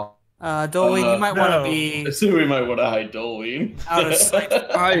as well. Dolly, you might want to no. be So we might want to hide Dolwyn. out of sight.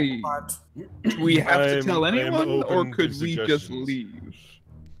 Do we have to tell I am anyone, or open could to we just suggestions. leave?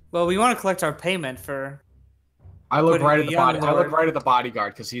 Well, we want to collect our payment for. I look Putting right the at the young body. I Lord- look right at the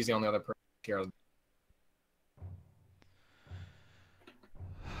bodyguard because he's the only other person here.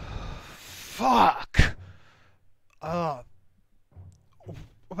 Fuck.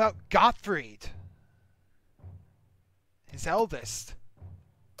 about Gottfried? His eldest.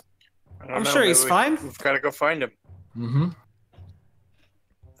 I don't I'm know, sure maybe he's fine. We've got to go find him. Mm-hmm.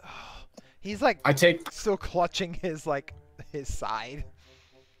 He's like I take. still clutching his his side.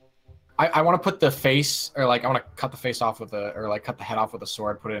 I want to put the face, or like I want to cut the face off with a, or like cut the head off with a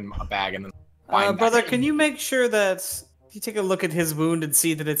sword, put it in a bag, and then. bind Brother, that. can you make sure that you take a look at his wound and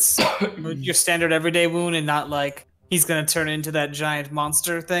see that it's your standard everyday wound and not like he's gonna turn into that giant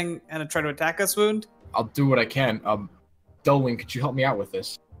monster thing and try to attack us wound? I'll do what I can. Dolwyn, could you help me out with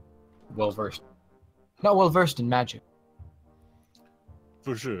this? Well versed. Not well versed in magic.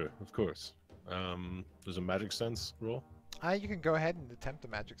 For sure, of course. There's a magic sense roll. You can go ahead and attempt a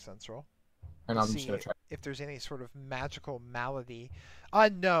magic sense roll. And I'm just See gonna try. if there's any sort of magical malady.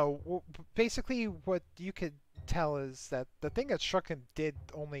 No. Basically, what you could tell is that the thing that struck him did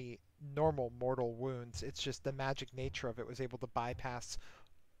only normal mortal wounds. It's just the magic nature of it was able to bypass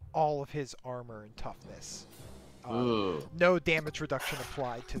all of his armor and toughness. Ooh, No damage reduction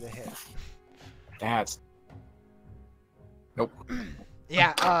applied to the hit. that's. Nope.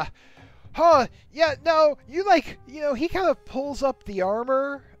 Yeah, no, he kind of pulls up the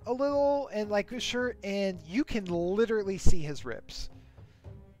armor a little and his shirt, and you can literally see his ribs.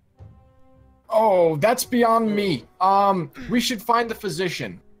 Oh, that's beyond me. We should find the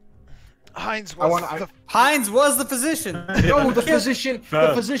physician. Heinz I was wanna- Heinz was the physician. No, the physician.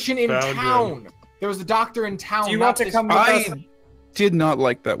 The physician in Found town. There was a doctor in town. Do you not want to this- come with us? I did not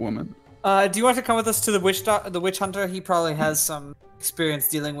like that woman. Do you want to come with us to the witch hunter? He probably has some experience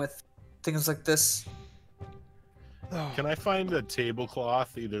dealing with things like this. Can I find a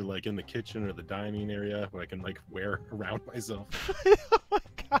tablecloth either like in the kitchen or the dining area where I can wear around myself? Oh my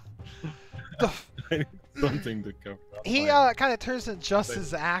god. Something to cover up. He my- kind of turns and adjusts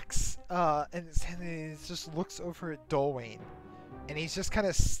his axe, and he just looks over at Dolwyn, and he's just kind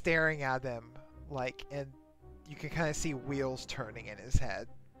of staring at him, and you can kind of see wheels turning in his head.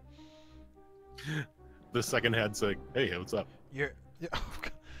 The second head's like, hey, what's up?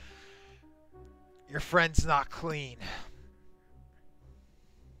 Your friend's not clean.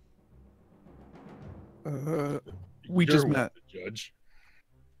 We You're just with met. the judge.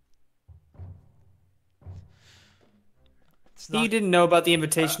 It's He not. didn't know about the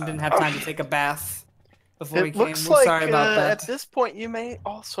invitation. Didn't have time to take a bath before he It came. looks We're like sorry about that. at this point you may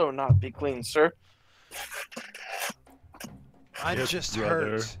also not be clean, sir. I'm Yes, just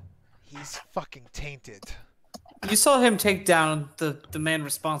brother. hurt. He's fucking tainted. You saw him take down the man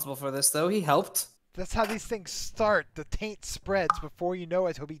responsible for this, though. He helped. That's how these things start. The taint spreads. Before you know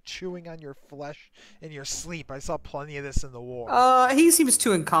it, he'll be chewing on your flesh in your sleep. I saw plenty of this in the war. He seems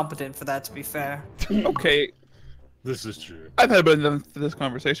too incompetent for that, to be fair. Okay, This is true. I've had enough of this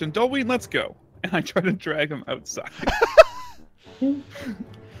conversation. Dolwyn, let's go. And I try to drag him outside.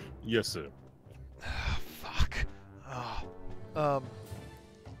 Yes, sir. Fuck. Oh.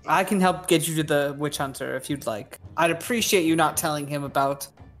 I can help get you to the witch hunter if you'd like. I'd appreciate you not telling him about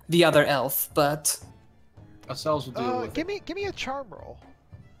the other elf, but Ourselves will deal with give me a charm roll.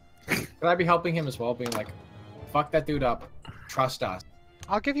 it. Could I be helping him as well, being like, fuck that dude up. Trust us.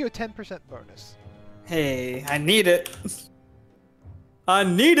 I'll give you a 10% bonus. hey, I need it. I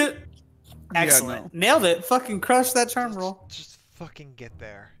need it. Excellent. no. Nailed it. Fucking crushed that charm roll. Just fucking get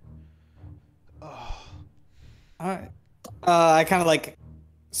there. Oh. Alright. I kind of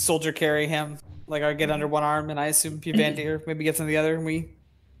soldier carry him. I get under one arm, and I assume Pivandir maybe gets on the other, and we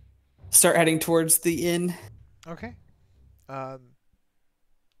start heading towards the inn. Okay.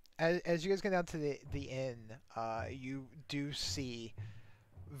 As you guys get down to the inn, you do see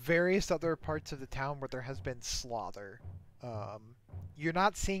various other parts of the town where there has been slaughter. You're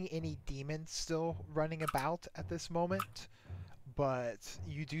not seeing any demons still running about at this moment, but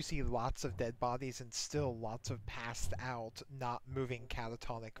you do see lots of dead bodies and still lots of passed out, not moving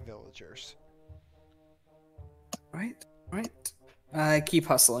catatonic villagers. Right. I keep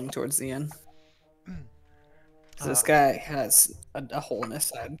hustling towards the inn. This guy has a hole in his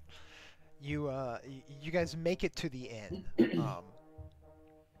side. You guys make it to the inn,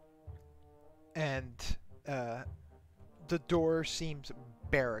 and the door seems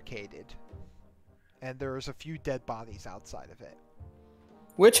barricaded, and there's a few dead bodies outside of it.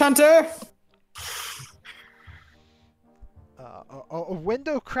 Witch hunter! A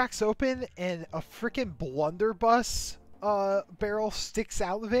window cracks open, and a freaking blunderbuss barrel sticks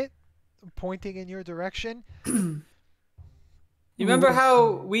out of it, pointing in your direction. You remember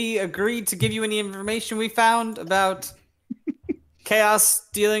how we agreed to give you any information we found about chaos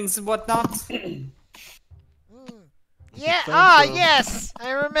dealings and whatnot? Yeah. Thank you. Yes,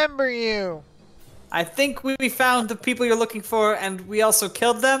 I remember you. I think we found the people you're looking for, and we also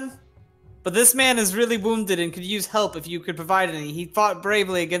killed them. But this man is really wounded and could use help if you could provide any. He fought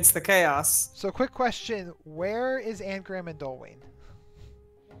bravely against the chaos. So, quick question: where is Angram and Dolwyn?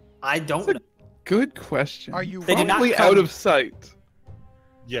 I don't That's know. Good question. Are you They did not Probably come- out of sight?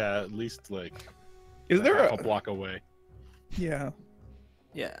 Yeah, at least like Is there a a? block away. Yeah.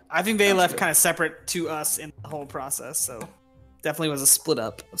 Yeah, I think they left kind of separate to us in the whole process, so definitely was a split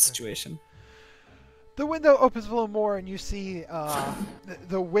up situation. The window opens a little more, and you see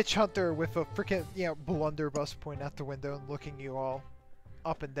the witch hunter with a freaking blunderbuss pointing out the window and looking you all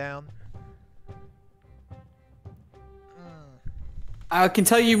up and down. I can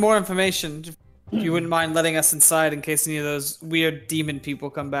tell you more information if you wouldn't mind letting us inside in case any of those weird demon people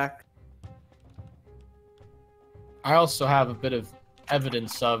come back. I also have a bit of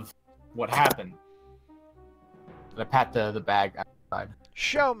evidence of what happened. And I pat the bag outside.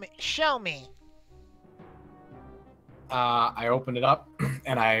 Show me! Show me! I open it up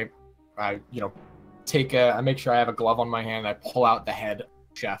and I I make sure I have a glove on my hand. And I pull out the head of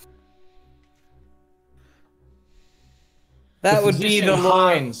the chef. That The would be physician the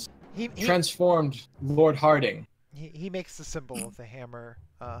Lord. Hines He transformed Lord Harding. he makes the symbol of the hammer.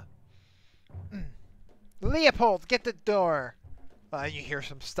 Leopold, get the door! You hear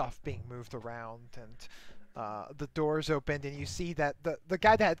some stuff being moved around, and the door's opened, and you see that the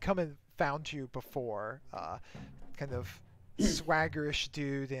guy that had come and found you before, kind of swaggerish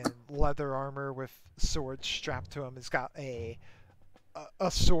dude in leather armor with sword strapped to him, has got a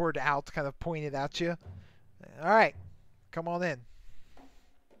sword out, kind of pointed at you. All right, come on in.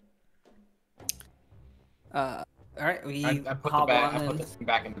 All right, we I put the hop bag. on I put in. the thing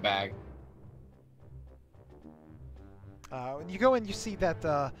back in the bag. When you go in, you see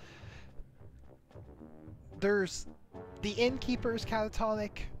that there's the innkeeper's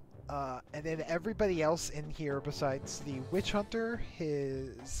catatonic, and then everybody else in here besides the witch hunter,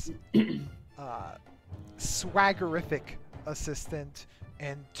 his swaggerific assistant,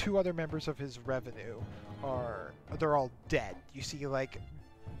 and 2 other members of his revenue they're all dead. You see, like,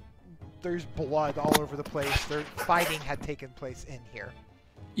 there's blood all over the place. Their fighting had taken place in here.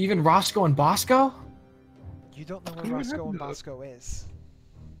 Even Roscoe and Bosco? You don't know What where Roscoe happened and to them? Bosco is.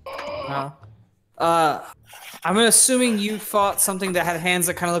 I'm assuming you fought something that had hands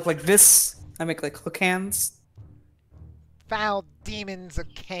that kind of look like this. I make like hook hands. Foul demons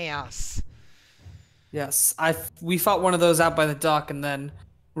of chaos. Yes, we fought one of those out by the dock and then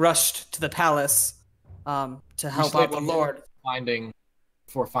rushed to the palace to help stayed out the on Lord.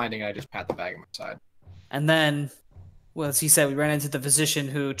 Before finding, I just pat the bag on my side. And then, well, as he said, we ran into the physician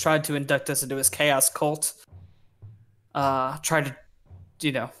who tried to induct us into his chaos cult. Tried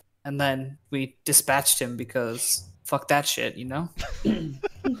to, and then we dispatched him because fuck that shit,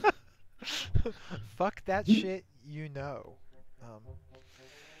 Fuck that shit,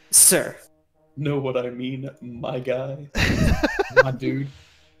 Sir. Know what I mean, my guy? My dude.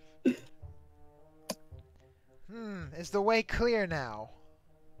 Is the way clear now?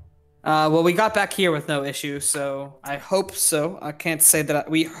 Well, we got back here with no issue, so I hope so. I can't say that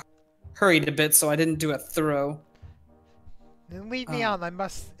we hurried a bit, so I didn't do a thorough. Then lead me on. I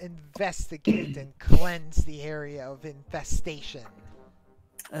must investigate and cleanse the area of infestation.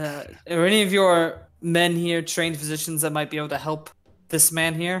 Are any of your men here trained physicians that might be able to help this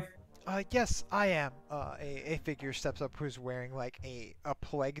man here? Yes, I am. A figure steps up who's wearing like a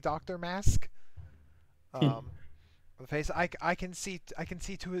plague doctor mask. The face. I can see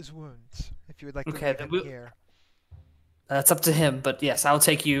to his wounds. If you would like to Okay, leave then him here. That's up to him, but yes, I'll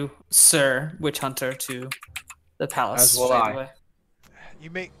take you, Sir Witch Hunter, to the palace As will straight I. away. You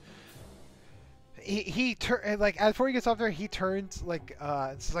make. He turn like before he gets up there, he turns like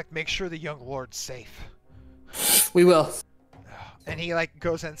it's like make sure the young lord's safe. We will. And he like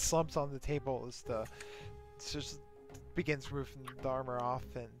goes and slumps on the table as just begins moving the armor off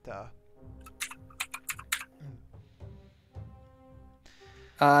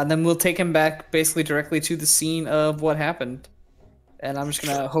And then we'll take him back basically directly to the scene of what happened. And I'm just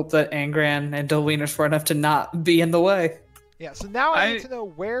gonna hope that Angran and Dolwyn are smart enough to not be in the way. Yeah, so now I need to know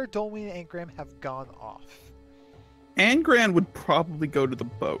where Dolwyn and Graham have gone off. Angran would probably go to the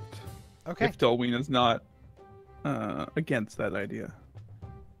boat. Okay. If Dolwyn is not against that idea.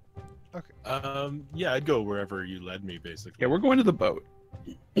 Yeah, I'd go wherever you led me, basically. Yeah, we're going to the boat.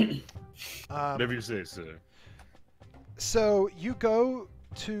 Whatever you say, sir. So you go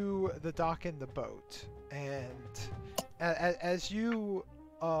to the dock in the boat, and as you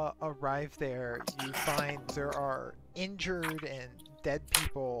arrive there, you find there are injured and dead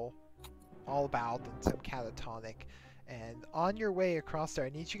people all about and some catatonic. And on your way across there, I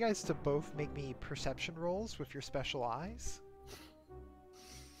need you guys to both make me perception rolls with your special eyes.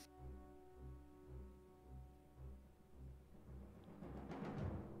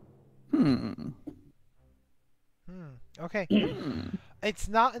 Okay. It's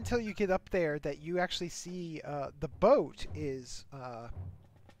not until you get up there that you actually see the boat is a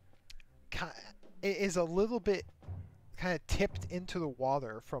little bit kind of tipped into the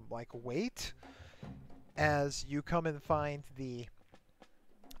water from like weight, as you come and find the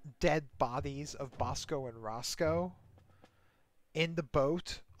dead bodies of Bosco and Roscoe in the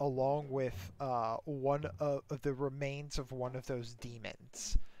boat, along with one of the remains of one of those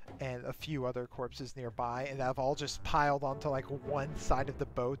demons and a few other corpses nearby, and have all just piled onto like one side of the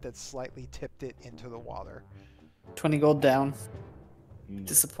boat that's slightly tipped it into the water. 20 gold down.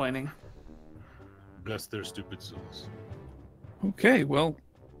 Disappointing. Bless their stupid souls. Okay, well,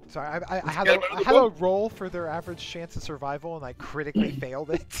 Sorry, I had a roll for their average chance of survival, and I critically failed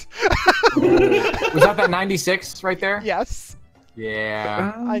it. Was that 96 right there? Yes.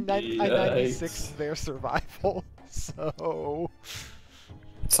 Yeah. I 96 their survival, so...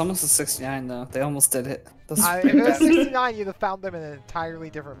 It's almost a 69 though. They almost did it. That's If pretty it was bad. 69, you'd have found them in an entirely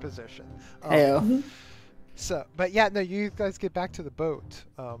different position. Heyo. So, but yeah, no, you guys get back to the boat.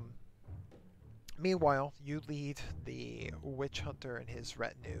 Meanwhile, you lead the witch hunter and his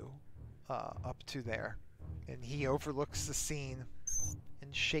retinue up to there, and he overlooks the scene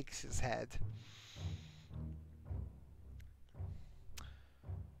and shakes his head.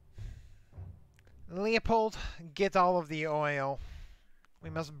 Leopold, get all of the oil. We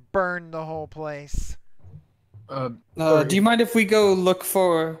must burn the whole place. Do you mind if we go look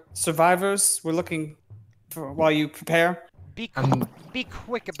for survivors? We're looking for while you prepare. Be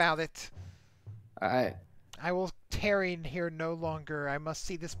quick about it. Alright. I will tarry in here no longer. I must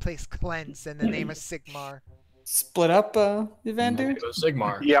see this place cleansed in the name of Sigmar. Split up, Evander?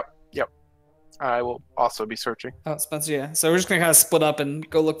 Sigmar. Yep. I will also be searching. Oh, Spencer, yeah. So we're just gonna kind of split up and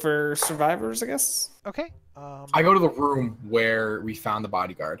go look for survivors, I guess? Okay. I go to the room where we found the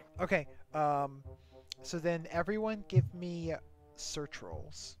bodyguard. Okay. So then everyone give me search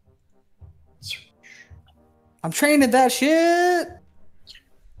rolls. I'm trained at that shit!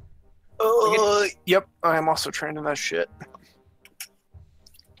 Yep, I am also trained in that shit.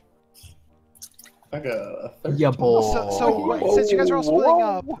 I got a 13. Yeah, boy. Since you guys are all splitting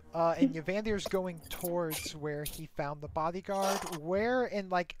up, and Evander's going towards where he found the bodyguard, where in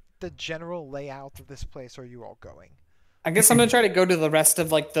like the general layout of this place are you all going? I guess I'm gonna try to go to the rest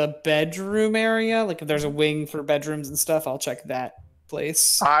of like the bedroom area. Like if there's a wing for bedrooms and stuff, I'll check that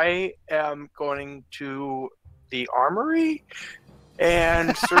place. I am going to the armory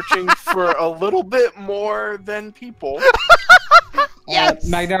and searching for a little bit more than people. Yes!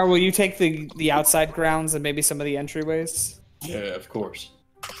 Magnar, will you take the outside grounds and maybe some of the entryways? Yeah, of course.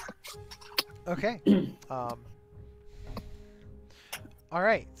 Okay.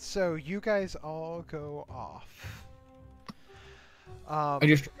 Alright, so you guys all go off. I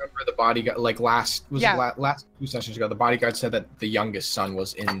just remember the bodyguard, like last 2 sessions ago, the bodyguard said that the youngest son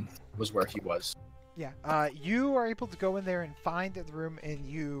was where he was. Yeah, you are able to go in there and find the room, and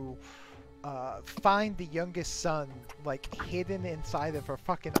you find the youngest son like hidden inside of a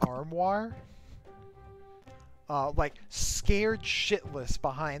fucking armoire, like scared shitless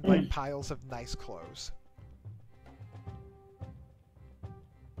behind like piles of nice clothes.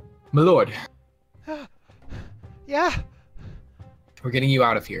 My lord, Yeah. we're getting you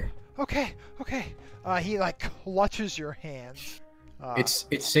out of here. Okay. He like clutches your hand. It's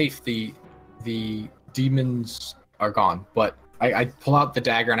safe. The demons are gone. But I pull out the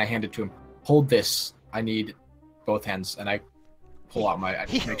dagger and I hand it to him. Hold this. I need both hands, and I pull out my. I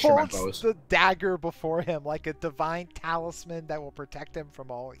He make sure my holds bow's. the dagger before him like a divine talisman that will protect him from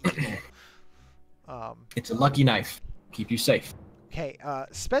all evil. It's a lucky knife. Keep you safe. Okay,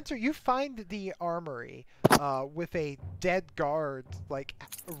 Spencer, you find the armory with a dead guard like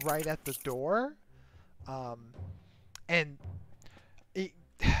right at the door, and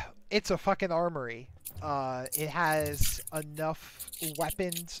it's a fucking armory. It has enough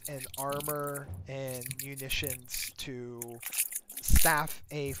weapons and armor and munitions to staff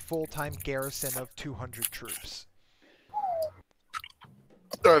a full-time garrison of 200 troops.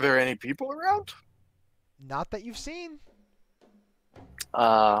 Are there any people around? Not that you've seen.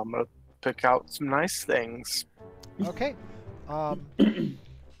 I'm gonna pick out some nice things. Okay.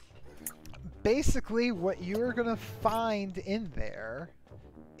 Basically, what you're gonna find in there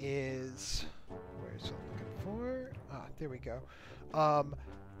is, where's it looking for? Ah, there we go.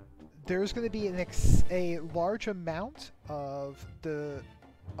 There's gonna be a large amount of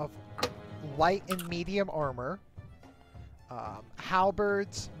light and medium armor,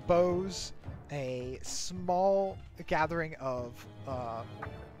 halberds, bows, a small gathering of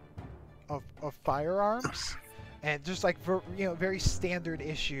firearms, and just like very standard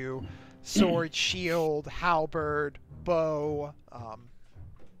issue sword, shield, halberd, bow,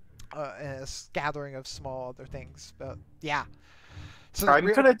 and a gathering of small other things. But yeah, so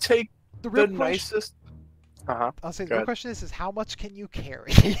I'm gonna take the the real nicest. I'll say the Go real ahead. question is how much can you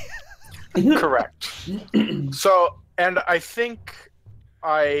carry? Correct. So, and I think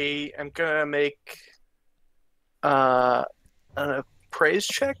I am gonna make an appraise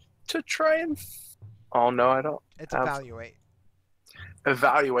check to try and. Oh no, I don't. It's have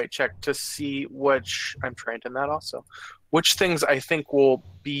evaluate. check to see which I'm trained in that also. Which things I think will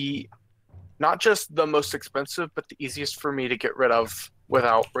be not just the most expensive, but the easiest for me to get rid of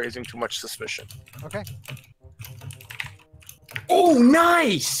without raising too much suspicion. Okay. Oh,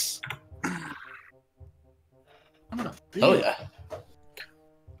 nice! Oh yeah.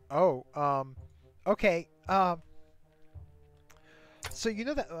 Oh, okay. So you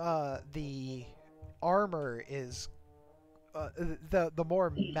know that the armor is the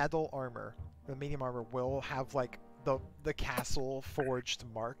more metal armor, the medium armor will have like the castle forged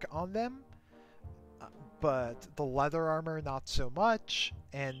mark on them, but the leather armor not so much,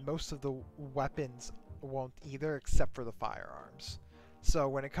 and most of the weapons won't either, except for the firearms. So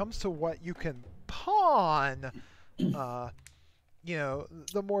when it comes to what you can pawn, you know,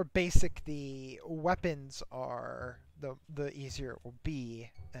 the more basic the weapons are, the easier it will be.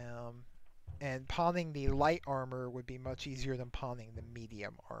 And pawning the light armor would be much easier than pawning the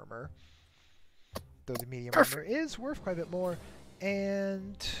medium armor. Though the medium armor is worth quite a bit more.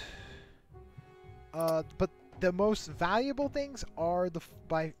 And but the most valuable things are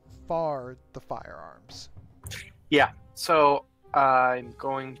by far the firearms. Yeah. So I'm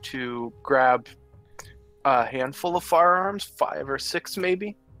going to grab a handful of firearms, 5 or 6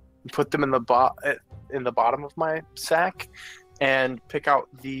 maybe, and put them in the bottom of my sack, and pick out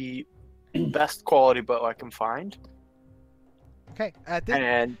the best quality bow I can find. Okay.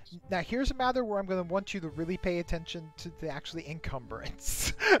 And Now here's a matter where I'm going to want you to really pay attention to the actually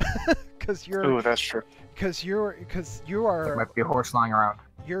encumbrance, because you're. ooh, that's true. Because you There are. might be a horse lying around.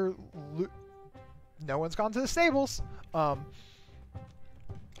 No one's gone to the stables. All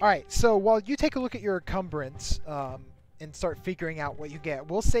right. So while you take a look at your encumbrance, and start figuring out what you get,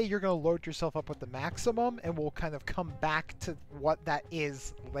 we'll say you're going to load yourself up with the maximum, and we'll kind of come back to what that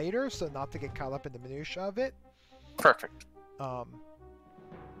is later, so not to get caught up in the minutia of it. Perfect. Oh,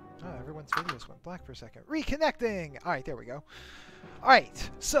 everyone's videos went black for a second. Reconnecting. All right, there we go. All right.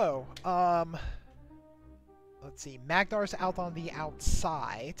 So, let's see. Magnar's out on the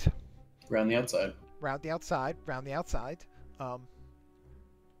outside. Around the outside. Round the outside.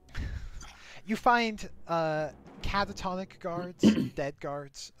 You find catatonic guards, dead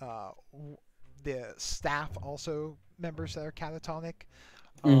guards, the staff also members that are catatonic.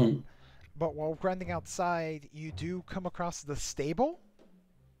 But while running outside, you do come across the stable.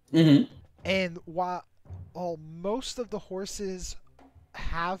 And while most of the horses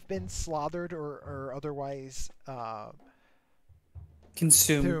have been slaughtered or otherwise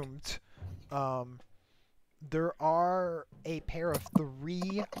Consumed. there are a pair of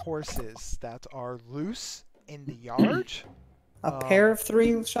 3 horses that are loose in the yard. A pair of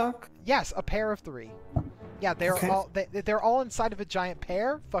 3, Shock? Yes, a pair of 3. Yeah, they're Okay. they're all inside of a giant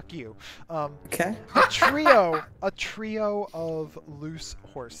pair. Fuck you. Okay. A trio of loose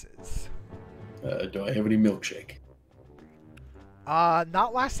horses. Do I have any milkshake?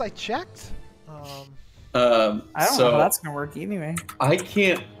 Not last I checked. I don't know So how that's gonna work anyway. I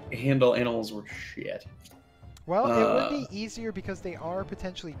can't handle animals worth shit. Well, it would be easier because they are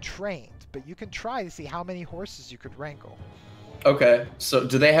potentially trained, but you can try to see how many horses you could wrangle. Okay, so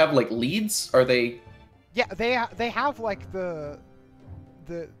do they have like leads? Are they? Yeah, they have like the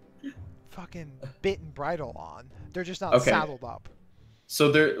fucking bit and bridle on. They're just not Okay. saddled up.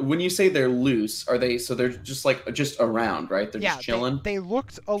 So they're when you say they're loose, are they? So they're just around, right? They're Yeah, just chilling. they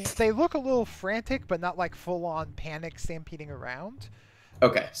look a little frantic, but not like full on panic stampeding around.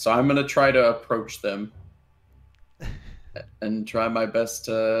 Okay, so I'm gonna try to approach them and try my best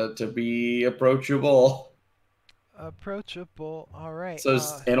to be approachable. Approachable. All right. So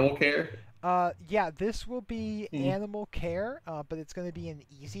is animal care? Yeah, this will be animal care, but it's going to be an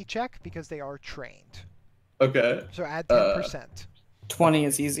easy check because they are trained. Okay. So add 10%. 20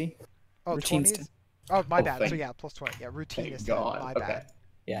 is easy. Oh, routine's 20 is... Oh, my bad. So thank- yeah, plus 20. Yeah, routine Thank is 10. God. My Okay. bad.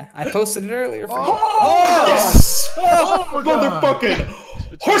 Yeah, I posted it earlier. For Oh, yes! Oh, motherfucking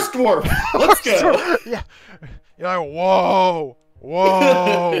horse dwarf! Let's go! Yeah. You're like,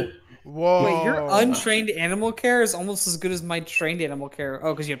 whoa! Whoa. Wait, your untrained animal care is almost as good as my trained animal care.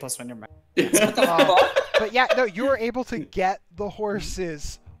 Oh, because you had +1. Never mind. But yeah, no, you were able to get the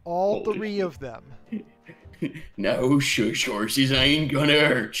horses, all Holy 3 shit. of them. No, shush, horses, I ain't gonna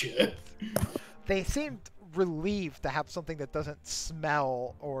hurt you. They seemed relieved to have something that doesn't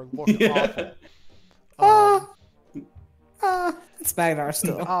smell or look Yeah. awful. It's Magnar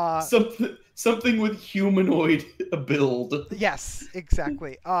still. Something with humanoid build. Yes,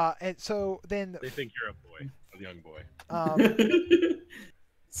 exactly. And so then, They think you're a boy, a young boy.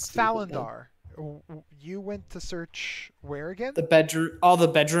 Falindar, you went to search where again? The bedroom, all the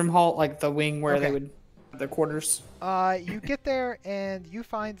bedroom hall, like the wing where Okay. they would their quarters. You get there and you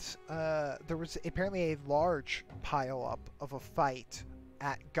find there was apparently a large pile-up of a fight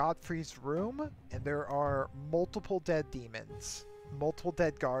at Godfrey's room, and there are multiple dead demons, multiple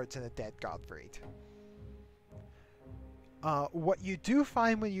dead guards, and a dead Godfrey. What you do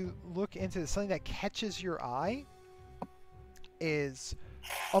find when you look into this, something that catches your eye is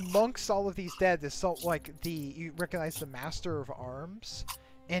amongst all of these dead is so like you recognize the Master of Arms,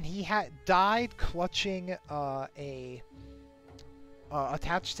 and he had died clutching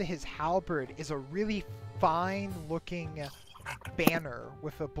attached to his halberd is a really fine looking banner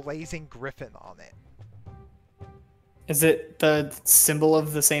with a blazing griffin on it. Is it the symbol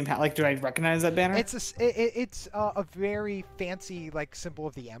of the same? Like, do I recognize that banner? It's a very fancy like symbol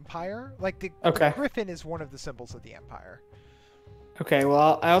of the Empire. Like the Okay. griffin is one of the symbols of the Empire. Okay,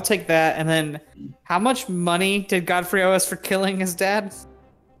 well, I'll take that. And then, how much money did Godfrey owe us for killing his dad?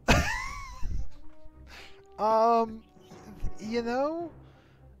 You know,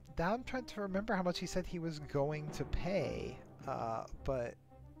 now I'm trying to remember how much he said he was going to pay. But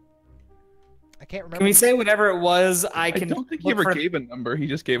I can't remember. Can we say whatever it was? I I can. don't think he look ever for- gave a number. He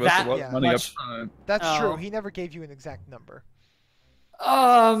just gave us That- a lot yeah, of money up much- front. That's Oh. true. He never gave you an exact number.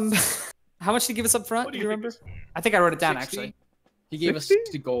 How much did he give us up front? What Do do you you think remember? it's for? I think I wrote it down 60? actually. He gave us 60?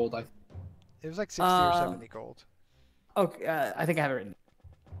 60 gold. It was like 60 or 70 gold. Okay, I think I have it written.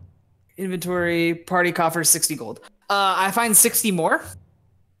 Inventory, party coffers, 60 gold. I find 60 more,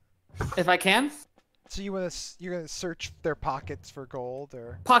 if I can. So you're gonna search their pockets for gold,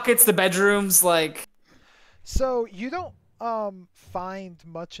 or Pockets, the bedrooms, like. so you don't find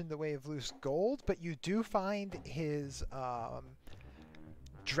much in the way of loose gold, but you do find his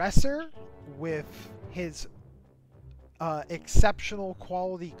dresser with his exceptional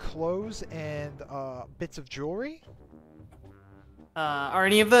quality clothes and bits of jewelry. Are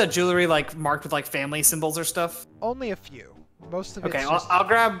any of the jewelry like marked with like family symbols or stuff? Only a few. Most of it's Okay, just... I'll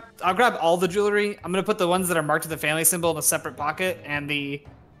grab all the jewelry. I'm gonna put the ones that are marked with the family symbol in a separate pocket, and I'm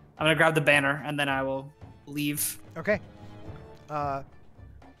gonna grab the banner, and then I will leave. Okay. And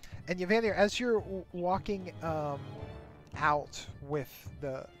Yvander, as you're walking out with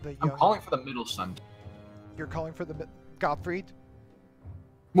the young... I'm calling for the middle son. You're calling for the Gottfried?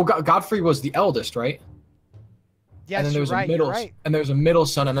 Well, Godfrey was the eldest, right? Yes, and then there you're was right, a middle, you're right. and there was a middle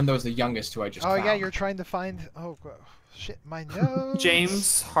son, and then there was the youngest who I just Oh found. yeah, you're trying to find... Oh, shit, my nose.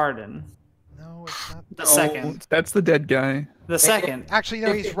 James Harden, No, it's not. the second. That's the dead guy. The second. Actually, no,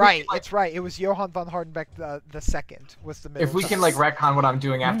 If- he's if we right. can, like- It's right. It was Johann von Hardenbeck the second was the middle. If we can child. like retcon what I'm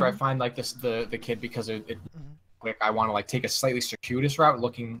doing after I find like the kid, because like I want to like take a slightly circuitous route,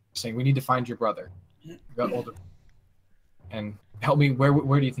 saying we need to find your brother. You got older, and help me.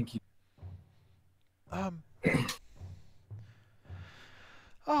 Where do you think he?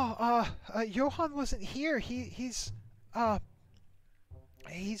 Johann wasn't here. He's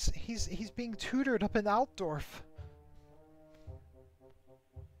being tutored up in Altdorf.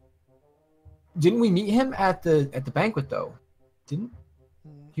 Didn't we meet him at the banquet though? Didn't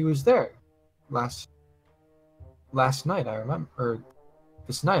he was there last night? I remember, or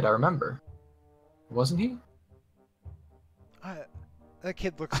this night I remember. Wasn't he? The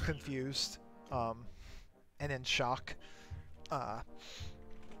kid looks confused, and in shock.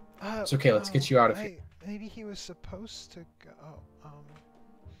 It's okay, let's get you out of here. Maybe he was supposed to go.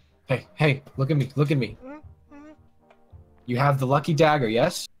 Hey, look at me, You have the lucky dagger,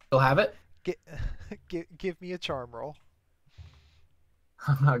 yes? Still have it? Give me a charm roll.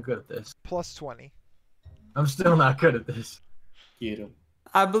 I'm not good at this. Plus 20. I'm still not good at this. Get him.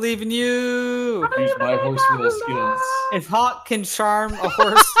 I believe in you. Use my horse wheel skills. If Hawk can charm a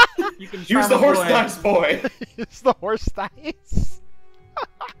horse, you can charm Use the a horse boy. dice, boy. It's the horse dice.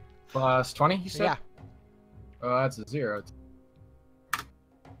 Plus 20, you said? Yeah. Oh, that's a 0.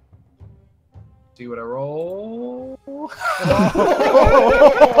 See what I roll? Oh,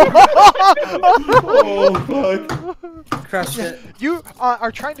 fuck. crushed it. You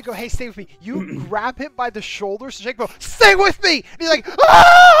are trying to go, hey, stay with me. You grab him by the shoulders and shake him, stay with me! And he's like,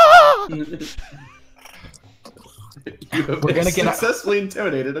 ah! We're gonna successfully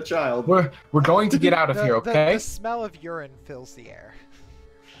intimidated a child. We're going to get out of here, okay? The smell of urine fills the air.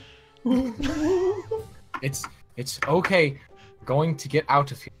 It's okay. We're going to get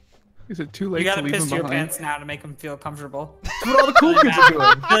out of here. Is it too late You gotta to leave piss him your behind? pants now to make him feel comfortable. That's what all the cool kids are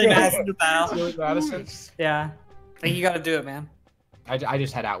doing. Billy Madison style. Billy Madison. Yeah. I think you gotta do it, man. I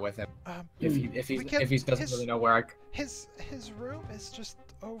just head out with him. If he doesn't really know where I. His room is just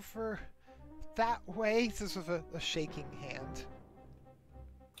over that way. This with a shaking hand.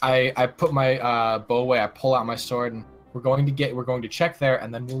 I put my bow away. I pull out my sword, and we're going to check there,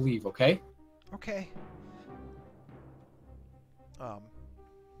 and then we'll leave. Okay? Okay.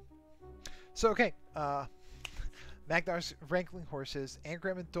 So okay. Magnar's wrangling horses.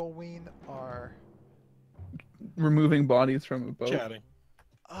 Angram and Dolween are. Removing bodies from a boat. Chatting.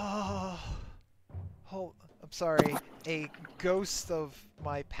 Oh, I'm sorry. A ghost of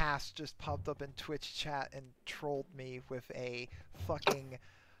my past just popped up in Twitch chat and trolled me with a fucking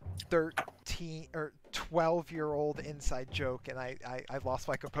 13 or 12-year-old inside joke, and I lost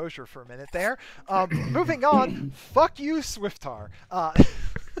my composure for a minute there. Moving on. Fuck you, Swiftar.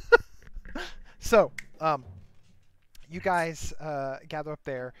 So, you guys gather up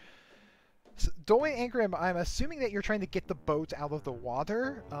there. So, Dolwyn Angram, I'm assuming that you're trying to get the boat out of the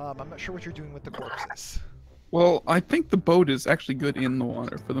water. I'm not sure what you're doing with the corpses. Well, I think the boat is actually good in the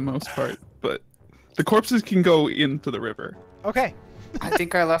water for the most part, but the corpses can go into the river. Okay. I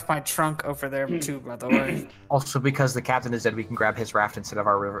think I left my trunk over there too, by the way. Also, because the captain is dead, we can grab his raft instead of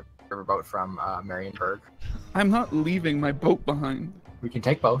our riverboat from Marienburg. I'm not leaving my boat behind. We can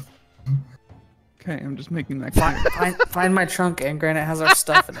take both. Okay, I'm just making that clear. Find my trunk, and Granite has our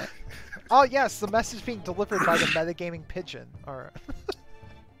stuff in it. Oh yes, the message being delivered by the metagaming pigeon. Or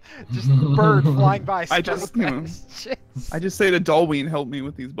just bird flying by. I just say to Dolwyn, help me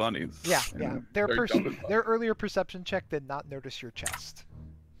with these bodies. Yeah, And yeah. they're Their earlier perception check did not notice your chest.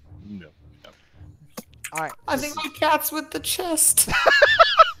 No. All right. I think my cat's with the chest.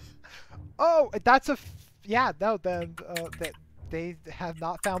 Oh, that's a. Yeah, no. Then they have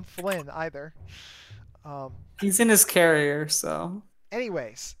not found Flynn either. He's in his carrier, so.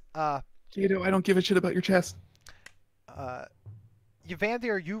 Anyways, Jado, I don't give a shit about your chest.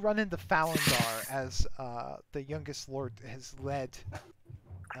 Evander, you run into Falindar as the youngest lord has led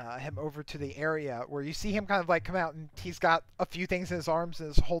him over to the area where you see him kind of like come out, and he's got a few things in his arms and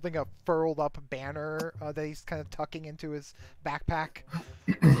is holding a furled up banner that he's kind of tucking into his backpack.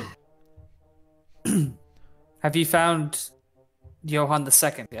 Have you found Johann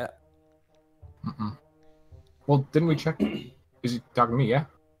II yet? Well, didn't we check? Is he talking to me? Yeah.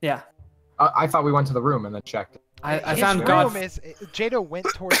 Yeah. I thought we went to the room and then checked. I His found room is Jado went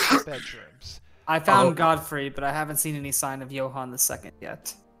towards the bedrooms. I found Godfrey, but I haven't seen any sign of Johann II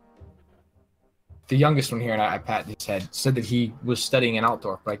yet. The youngest one here, and I pat his head, said that he was studying in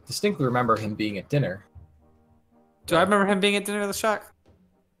Altdorf, but I distinctly remember him being at dinner. Do I remember him being at dinner with the shock?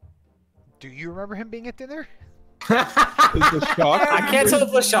 Do you remember him being at dinner? Is the shock? I can't tell if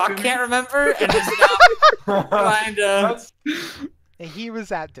Lashak can't remember, and is now trying to... He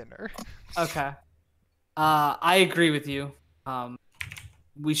was at dinner. Okay. I agree with you.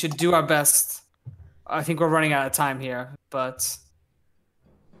 We should do our best. I think we're running out of time here, but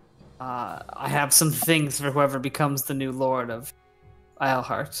I have some things for whoever becomes the new lord of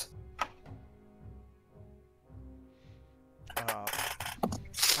Isleheart.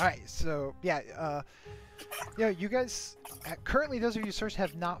 All right, so yeah, you guys currently, those of you searched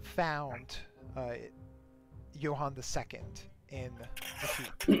have not found Johann II in the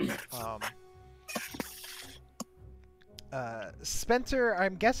heap. Spencer,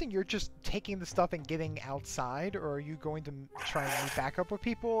 I'm guessing you're just taking the stuff and getting outside, or are you going to try and meet back up with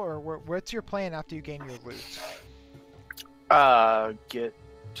people, or what's your plan after you gain your loot? Get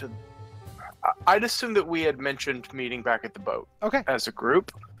to. I'd assume that we had mentioned meeting back at the boat. Okay. As a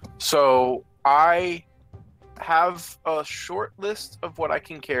group, so I have a short list of what I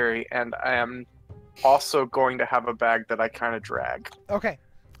can carry, and I am also going to have a bag that I kind of drag. Okay.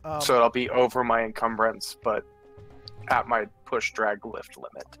 So it'll be over my encumbrance, but at my push drag lift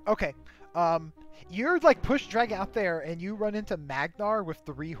limit. Okay. You're like push drag out there, and you run into Magnar with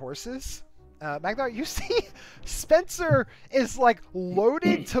 3 horses. Magnar, you see Spencer is like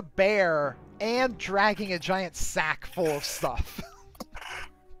loaded to bear and dragging a giant sack full of stuff.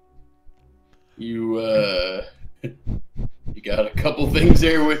 You got a couple things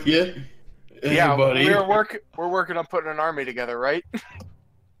there with you. Yeah, buddy. we're working on putting an army together, right?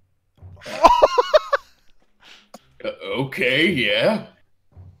 Okay, yeah.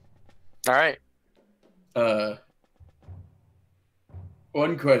 All right.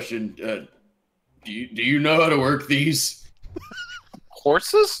 One question. Do you know how to work these?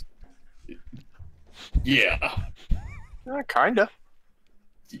 Horses? Yeah. Kinda.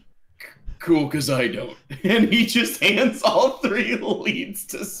 Cool, because I don't. And he just hands all 3 leads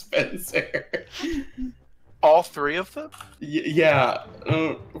to Spencer. All 3 of them? Yeah.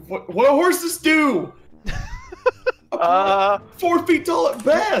 What do horses do? 4 feet tall at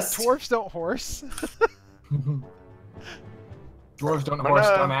best. Dwarves don't horse. Dwarves don't horse,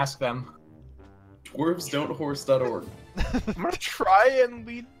 don't ask them. Dwarvesdon'thorse.org. I'm gonna try and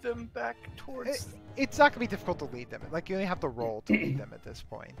lead them back towards. It's not gonna be difficult to lead them. Like you only have to roll to lead them at this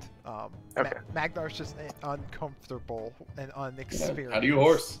point. Okay. Magnar's just uncomfortable and unexperienced. How do you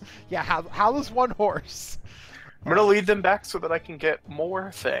horse? Yeah, how does one horse? I'm gonna lead them back so that I can get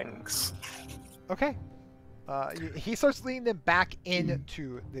more things. Okay. He starts leading them back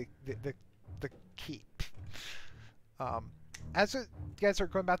into the keep. As you guys are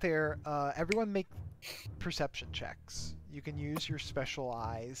going back there, everyone make perception checks. You can use your special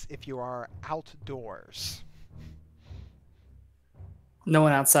eyes if you are outdoors. No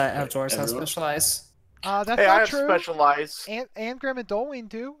one outdoors has Everyone? special eyes. That's Hey, not I have true. specialized. Angram and Dolwyn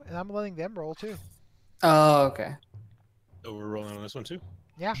do, and I'm letting them roll too. Oh, okay. Oh, we're rolling on this one too?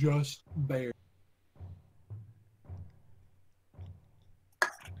 Yeah. Just bear.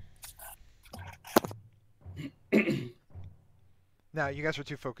 No, you guys are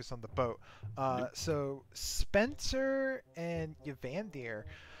too focused on the boat. So Spencer and Evandir.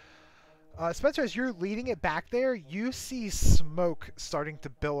 Spencer, as you're leading it back there, you see smoke starting to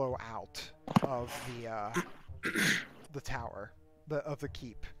billow out of the tower, of the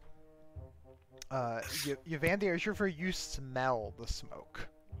keep. Evandir, as you're for you smell the smoke.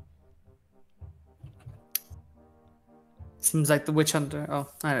 Seems like the witch hunter. Oh,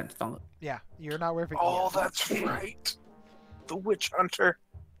 I don't know. Yeah, you're not aware of it Oh, yet. that's right. The witch hunter.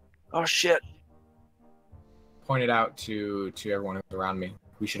 Oh shit. Pointed out to everyone who's around me.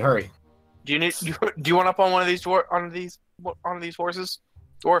 We should hurry. Do you want up on one of these horses,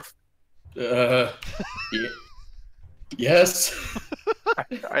 dwarf? Yes.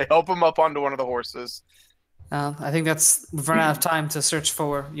 I help him up onto one of the horses, I think we've run out of time to search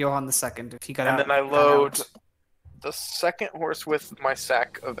for Johann the Second. If he got and out, then I got load out. the second horse with my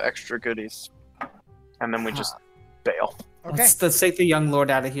sack of extra goodies, and then we just bail. Okay. Let's take the young lord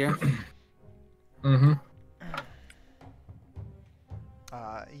out of here. Mm-hmm.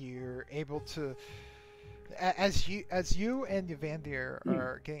 You're able to, as you and Evandir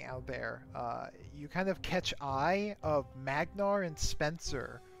are getting out there, you kind of catch eye of Magnar and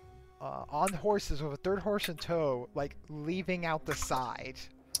Spencer on horses with a third horse in tow, like leaving out the side.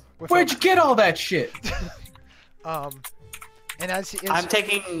 Where'd you get all that shit? And as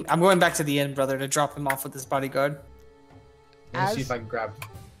I'm going back to the inn, brother, to drop him off with his bodyguard. Let me As- see if I can grab.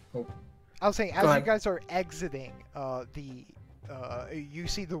 I was saying, Go as you ahead. guys are exiting, you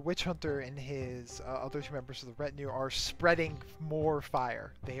see the witch hunter and his other 2 members of the retinue are spreading more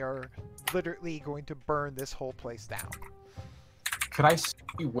fire. They are literally going to burn this whole place down. Could I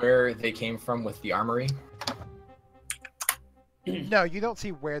see where they came from with the armory? No, you don't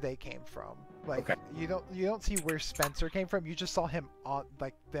see where they came from. Like Okay. you don't see where Spencer came from. You just saw him on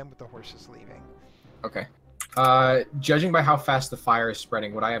them with the horses leaving. Okay. Judging by how fast the fire is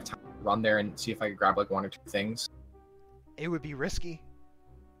spreading, would I have time to run there and see if I could grab like 1 or 2 things? It would be risky.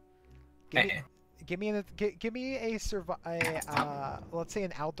 Give me a let's say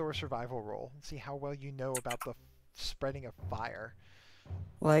an outdoor survival roll and see how well you know about the spreading of fire.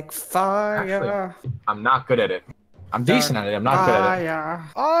 Like fire. Actually, I'm not good at it. I'm decent at it. I'm not good at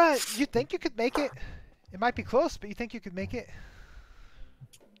it. Fire. You think you could make it? It might be close, but you think you could make it?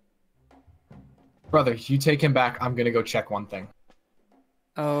 Brother, you take him back. I'm gonna go check one thing.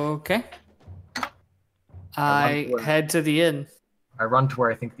 Okay. I I head to the inn. I run to where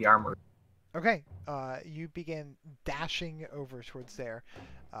I think the armory. Okay. You begin dashing over towards there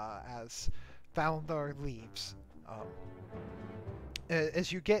as Valandar leaves.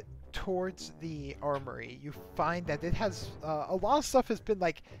 As you get towards the armory, you find that it has a lot of stuff has been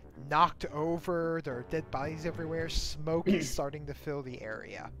like knocked over. There are dead bodies everywhere. Smoke is starting to fill the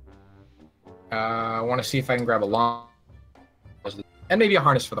area. I want to see if I can grab a long and maybe a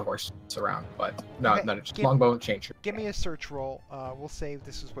harness for the horse. It's around, but no, Okay, no, just give- longbow and chain. Give me a search roll. We'll say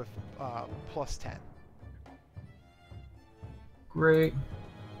this is with +10. Great.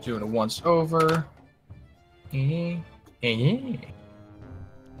 Doing it once over. All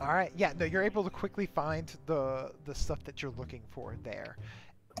right. Yeah. No, you're able to quickly find the stuff that you're looking for there,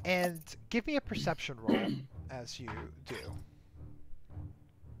 and give me a perception roll as you do.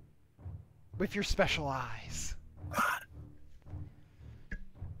 With your special eyes.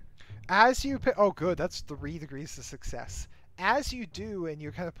 As you oh good, that's 3 degrees of success. As you do, and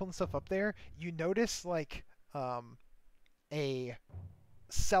you're kind of pulling stuff up there, you notice like a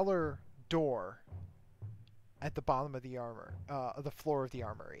cellar door at the bottom of the armor, the floor of the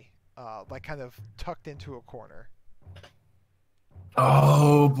armory, like kind of tucked into a corner.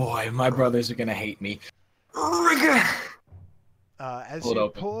 Oh boy, my brothers are gonna hate me. As Pull it you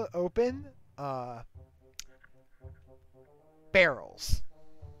open. pull it open, barrels.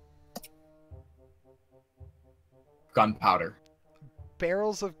 Gunpowder.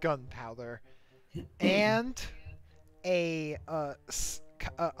 Barrels of gunpowder, and a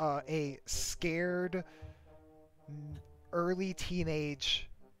scared early teenage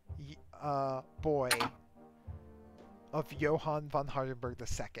boy of Johann von Hardenberg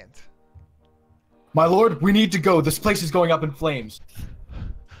II. My lord, we need to go. This place is going up in flames.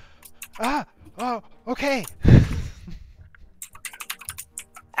 Ah! Oh, okay.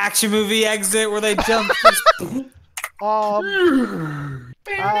 Action movie exit where they jump.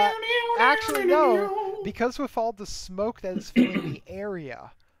 Actually, no. Because with all the smoke that is filling the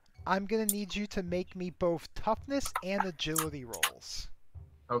area, I'm gonna need you to make me both toughness and agility rolls.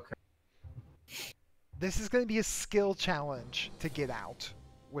 Okay. This is gonna be a skill challenge to get out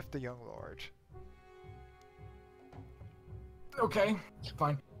with the young lord. Okay,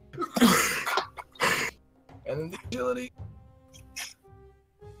 fine. And then the agility.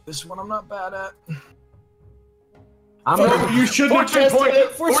 This one I'm not bad at. You should have Fortune tested point.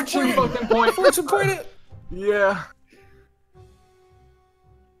 it. Fortune fucking point. Fortune point it. Yeah.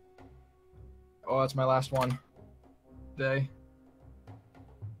 Oh, that's my last one. Day.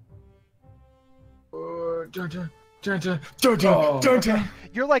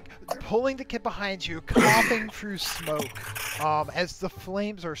 You're like pulling the kid behind you, coughing through smoke, as the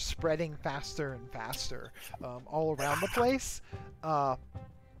flames are spreading faster and faster all around the place.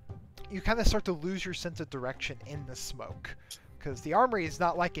 You kind of start to lose your sense of direction in the smoke, because the armory is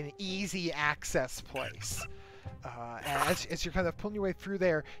not like an easy access place. As you're kind of pulling your way through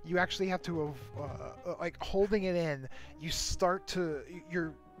there, you actually have to, like holding it in,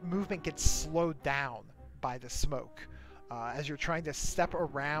 your movement gets slowed down by the smoke. As you're trying to step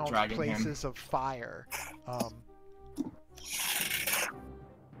around Dragging places of fire.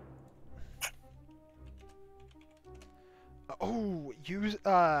 You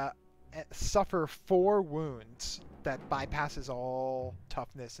suffer 4 wounds that bypasses all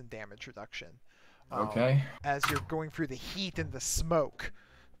toughness and damage reduction. Okay. As you're going through the heat and the smoke,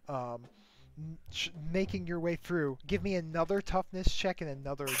 making your way through. Give me another toughness check and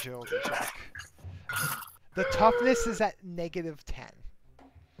another agility check. The toughness is at -10.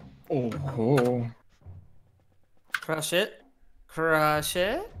 Oh. Crush it. Crush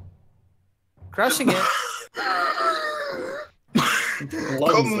it. Crushing it.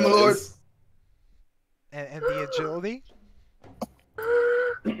 Lungs, that is. And the agility?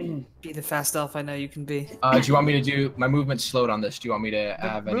 Be the fast elf I know you can be. Do you want me to do my movement slowed on this? Do you want me to The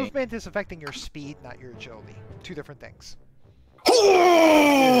have any? movement is affecting your speed, not your agility. 2 different things.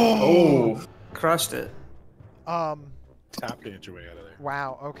 Oh. Crushed it. Tap dance your way out of there.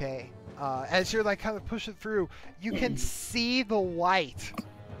 Wow, okay. As you're like kind of pushing through, you can see the light,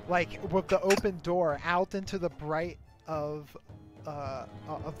 like with the open door out into the bright of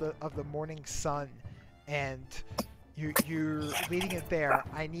the morning sun, and you're leading it there.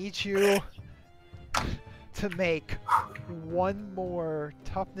 I need you to make one more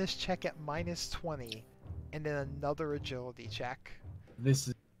toughness check at -20, and then another agility check. This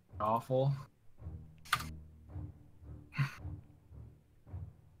is awful.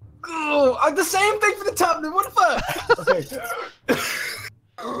 Oh, the same thing for the top. What the fuck? Okay.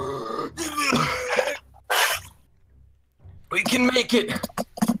 We can make it.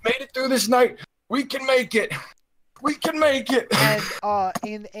 Made it through this night. We can make it. We can make it. And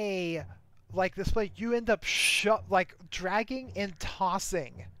in a like this play, you end up dragging and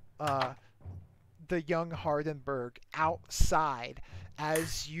tossing the young Hardenberg outside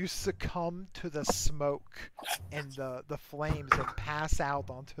as you succumb to the smoke and the flames and pass out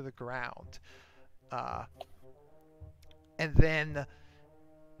onto the ground. And then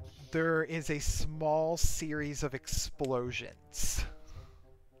there is a small series of explosions.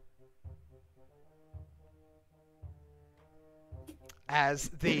 As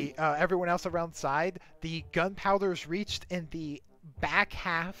the everyone else around side, the gunpowder is reached in the back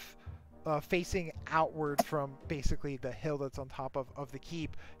half, facing outward from basically the hill that's on top of the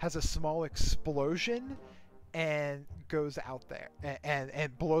keep, has a small explosion and goes out there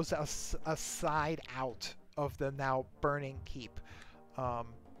and blows a side out of the now burning keep.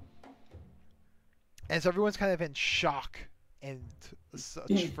 As everyone's kind of in shock and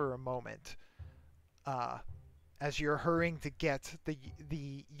such for a moment, as you're hurrying to get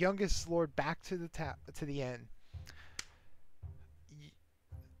the youngest lord back to the inn,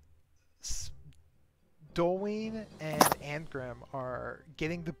 Dolwyn and Angrim are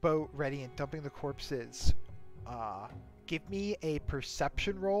getting the boat ready and dumping the corpses. Give me a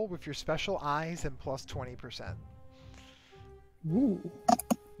perception roll with your special eyes and plus 20%. Ooh.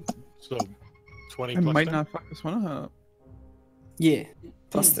 So 20 I plus might 10? not fuck this one up. Yeah,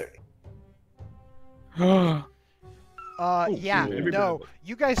 plus 30. Yeah, yeah, no,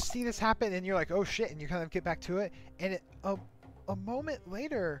 you guys see this happen and you're like, oh shit, and you kind of get back to it, and a moment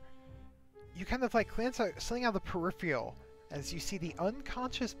later, you kind of like glance out, something out of the peripheral as you see the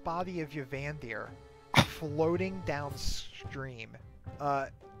unconscious body of Yvandir floating downstream.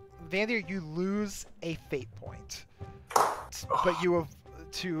 Vandir, you lose a fate point, but you have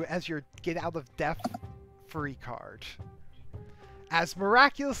to, as your get out of death free card. As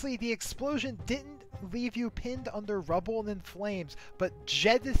miraculously, the explosion didn't leave you pinned under rubble and in flames, but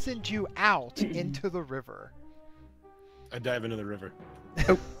jettisoned you out into the river. I dive into the river.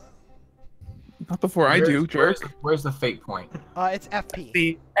 Not before I do, jerk. Where's the fate point? It's FP.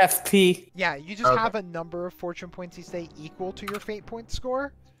 The FP. Yeah, you just Okay. have a number of fortune points you say equal to your fate point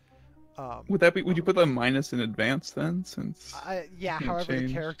score. Would that be? Would you put the minus in advance then? Since Yeah, Can't however the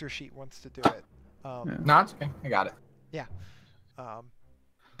change. character sheet wants to do it. Yeah. No, it's okay. I got it.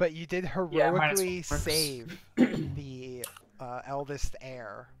 But you did Yeah, minus heroically works. save the eldest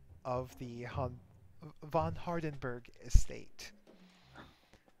heir of the von Hardenberg estate.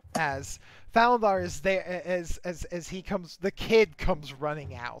 As Falandar is there, as he comes, the kid comes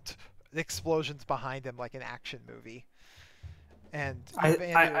running out. The explosions behind him like an action movie. And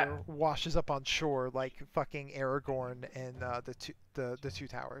Evander washes up on shore like fucking Aragorn and the two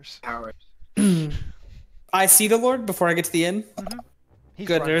towers. I see the Lord before I get to the inn. He's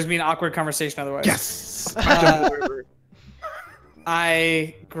Good. running. There's been an awkward conversation otherwise. yes.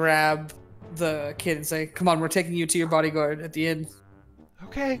 I grab the kid and say, "Come on, we're taking you to your bodyguard at the inn."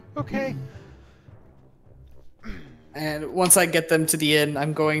 Okay. And once I get them to the inn,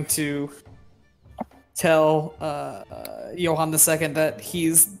 I'm going to tell Johann II that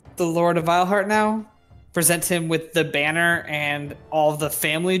he's the Lord of Vileheart now. Present him with the banner and all of the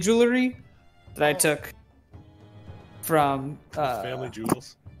family jewelry that I took from. Family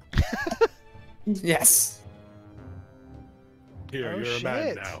jewels. Yes. Here, Oh, you're a man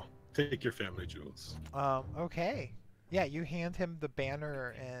shit. now. Take your family jewels. Okay. Yeah, you hand him the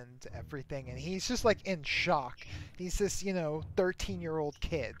banner and everything, and he's just like in shock. He's this, 13-year-old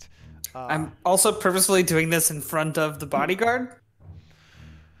kid. I'm also purposefully doing this in front of the bodyguard.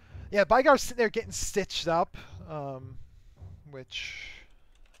 Yeah, bodyguard's sitting there getting stitched up. Which,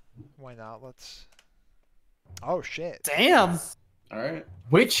 why not? Let's. Oh shit. Damn. All right.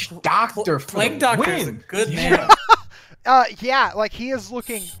 Which doctor for Plague the Doctor is a win? good Yeah. man. Yeah, like he is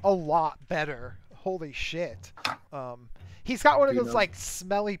looking a lot better. Holy shit. He's got one of You those know. like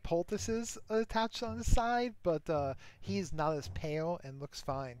smelly poultices attached on his side, but he's not as pale and looks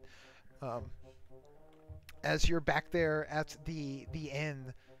fine. As you're back there at the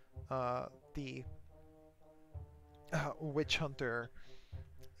inn, the witch hunter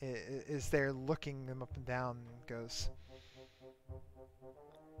is there looking them up and down and goes,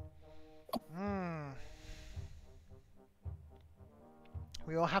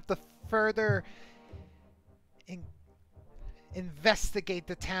 we will have to further investigate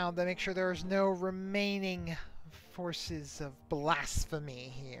the town to make sure there's no remaining forces of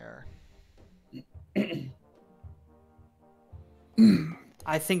blasphemy here.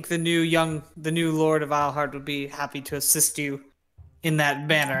 I think the new Lord of Vileheart would be happy to assist you in that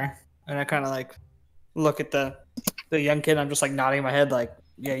banner. And I kind of like look at the young kid. I'm just like nodding my head, like,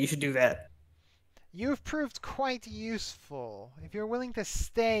 yeah, you should do that. You've proved quite useful. If you're willing to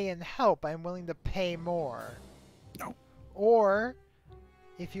stay and help, I'm willing to pay more. No. Or,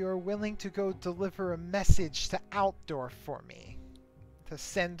 if you are willing to go deliver a message to Outdoor for me, to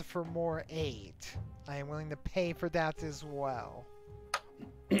send for more aid, I am willing to pay for that as well.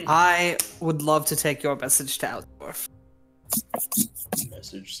 I would love to take your message to Outdoor.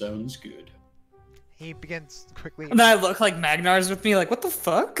 Message sounds good. He begins quickly. And then I look like Magnar's with me, like, what the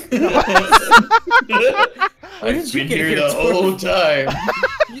fuck? I've did you been get here here, the whole time.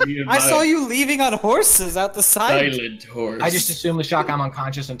 Me and I saw my you leaving on horses out the side. silent horse. I just assume the shock I'm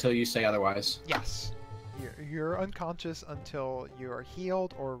unconscious until you say otherwise. Yes. You're unconscious until you are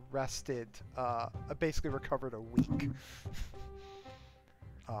healed or rested, basically recovered a week.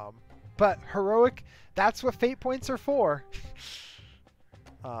 But heroic, that's what fate points are for.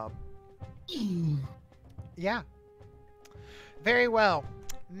 Yeah. Very well.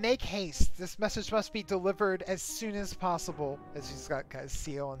 Make haste. This message must be delivered as soon as possible. As he's got his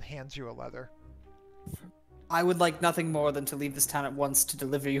seal and hands you a letter. I would like nothing more than to leave this town at once to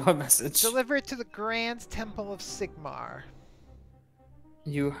deliver your message. Deliver it to the Grand Temple of Sigmar.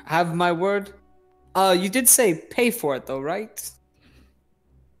 You have my word? You did say pay for it though, right?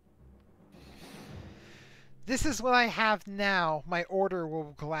 This is what I have now. My order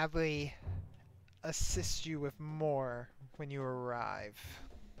will gladly assist you with more when you arrive.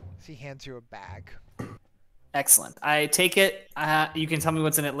 So he hands you a bag. Excellent. I take it. You can tell me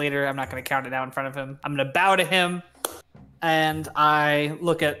what's in it later. I'm not going to count it out in front of him. I'm going to bow to him, and I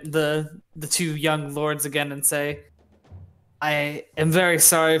look at the two young lords again and say, I am very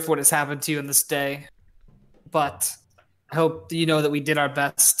sorry for what has happened to you in this day, but I hope you know that we did our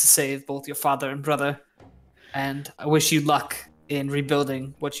best to save both your father and brother, and I wish you luck in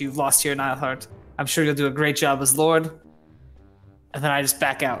rebuilding what you've lost here in Isleheart. I'm sure you'll do a great job as Lord. And then I just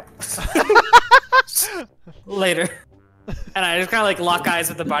back out. Later. And I just kind of like lock eyes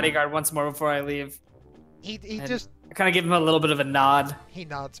with the bodyguard once more before I leave. He And just... I kind of give him a little bit of a nod. He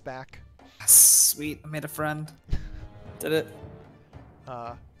nods back. Sweet, I made a friend. Did it.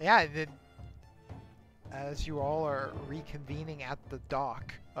 Yeah, and then as you all are reconvening at the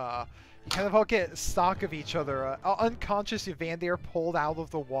dock, you kind of all get stock of each other. Unconscious Evander pulled out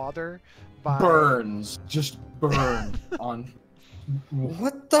of the water by... Burns. Just burn on...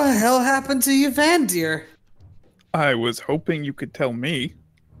 What the hell happened to you, Vandir? I was hoping you could tell me.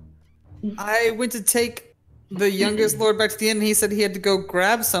 I went to take the youngest lord back to the inn, and he said he had to go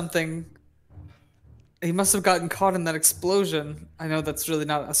grab something. He must have gotten caught in that explosion. I know that's really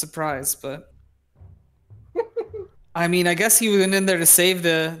not a surprise, but... I mean, I guess he went in there to save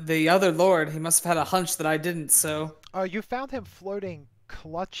the other lord. He must have had a hunch that I didn't, so... You found him floating,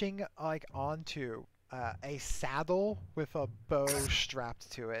 clutching like onto a saddle with a bow strapped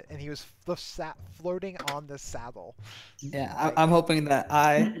to it, and he was floating on the saddle. Yeah, I'm hoping that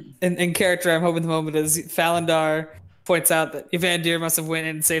in character, I'm hoping the moment is Falindar points out that Evandir must have went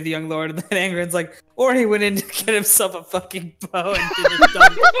in and saved the young lord, and then Angren's like, or he went in to get himself a fucking bow and did it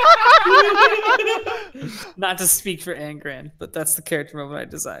done. Not to speak for Angren, but that's the character moment I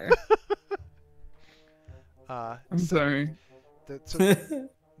desire. I'm sorry.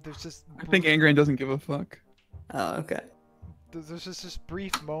 There's just... I think Angran doesn't give a fuck. Oh, okay. There's just this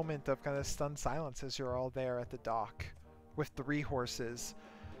brief moment of kind of stunned silence as you're all there at the dock with 3 horses,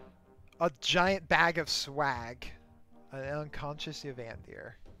 a giant bag of swag, an unconscious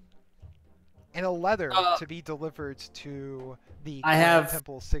Evandir, and a letter to be delivered to the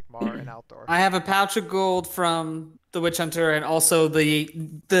Temple Sigmar in Outdoor. I have a pouch of gold from the Witch Hunter, and also the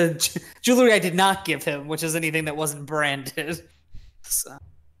jewelry I did not give him, which is anything that wasn't branded. So.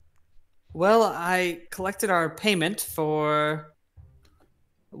 Well, I collected our payment for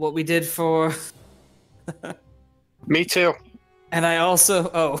what we did for... Me too. And I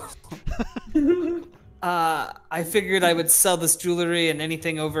also... I figured I would sell this jewelry and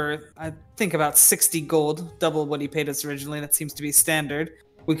anything over, I think about 60 gold, double what he paid us originally. That seems to be standard.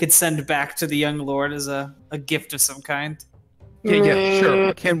 We could send back to the young lord as a gift of some kind. Yeah,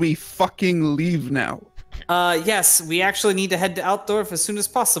 sure. Can we fucking leave now? Yes, we actually need to head to Altdorf as soon as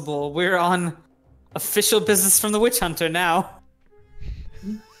possible. We're on official business from the Witch Hunter now.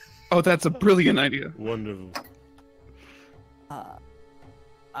 Oh, that's a brilliant idea. Wonderful.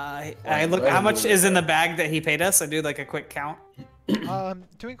 I look how much is in the bag that he paid us. I do like a quick count.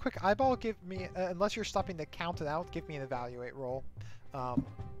 Doing quick eyeball, give me, unless you're stopping to count it out, give me an evaluate roll.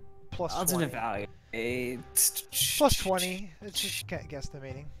 Plus I'll 20. do an evaluate. Plus 20. It's just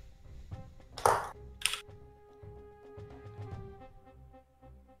guesstimating.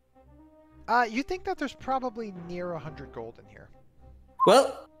 You think that there's probably near 100 gold in here.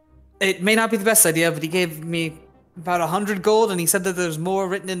 Well, it may not be the best idea, but he gave me about 100 gold, and he said that there's more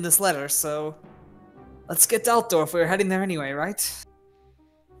written in this letter, so let's get to Altdorf. We're heading there anyway, right?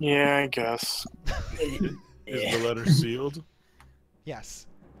 Yeah, I guess. Is the letter sealed? Yes.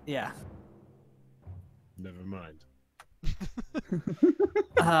 Yeah. Never mind.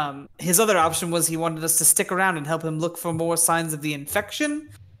 His other option was he wanted us to stick around and help him look for more signs of the infection,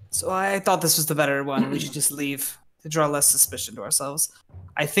 so I thought this was the better one. We should just leave to draw less suspicion to ourselves.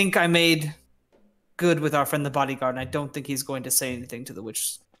 I think I made good with our friend the bodyguard, and I don't think he's going to say anything to the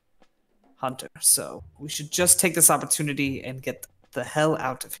Witch Hunter, so we should just take this opportunity and get the hell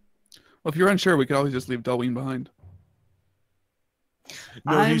out of here. Well, if you're unsure, we could always just leave Delwyn behind.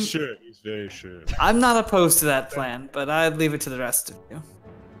 No, he's sure. He's very sure. I'm not opposed to that plan, but I'd leave it to the rest of you.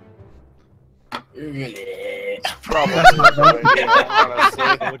 Probably a good idea,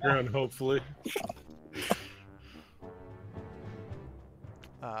 honestly. Look around, hopefully.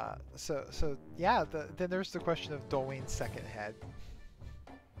 So yeah. Then there's the question of Dolwain's second head.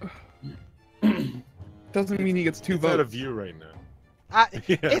 Doesn't mean he gets 2 He's out of votes. view right now.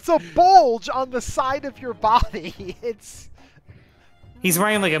 Yeah. It's a bulge on the side of your body. It's He's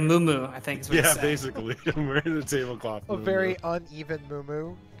wearing like a muumuu, I think. Is what Yeah, he's saying. basically. I'm wearing the tablecloth. a movie. very uneven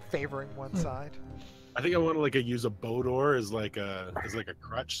muumuu favoring one side. I think I want to like use a boat oar as like a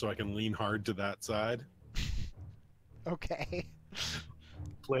crutch so I can lean hard to that side, Okay.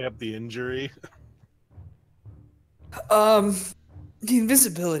 play up the injury. The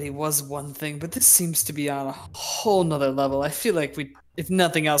invisibility was one thing, but this seems to be on a whole nother level. I feel like if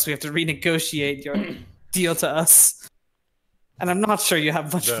nothing else, we have to renegotiate your deal to us. And I'm not sure you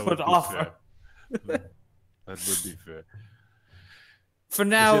have much That more would to be offer. fair. That would be fair. For Is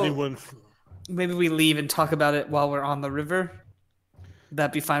now, anyone? maybe we leave and talk about it while we're on the river. Would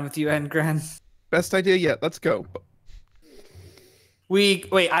that be fine with you, Engran? Best idea yet. Let's go. Wait,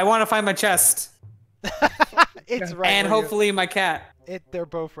 I want to find my chest. It's right. And where you- hopefully my cat. they're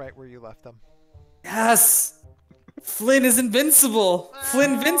both right where you left them. Yes! Flynn is invincible!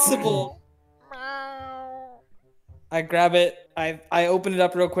 Flynn invincible! I grab it, I open it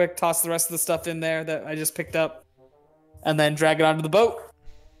up real quick, toss the rest of the stuff in there that I just picked up, and then drag it onto the boat.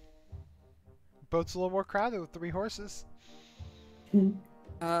 Boat's a little more crowded with 3 horses. They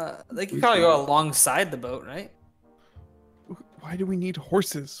can probably go alongside the boat, right? Why do we need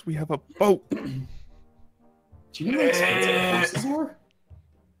horses? We have a boat. Do you know how expensive horses are?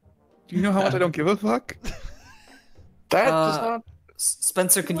 Do you know how much I don't give a fuck? That does Uh, not.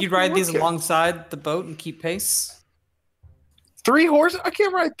 Spencer, can you ride these alongside the boat and keep pace? 3 horses? I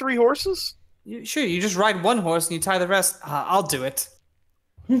can't ride 3 horses. Sure, you just ride one horse and you tie the rest. I'll do it.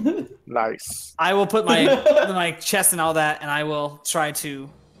 Nice. I will put my my chest and all that, and I will try to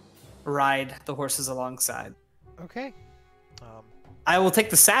ride the horses alongside. Okay. I will take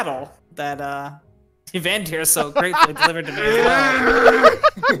the saddle that Evander so gratefully delivered to me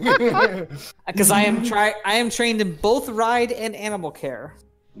as well. Because I am trained in both ride and animal care.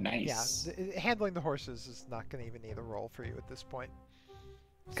 Nice. Yeah, handling the horses is not going to even need a roll for you at this point.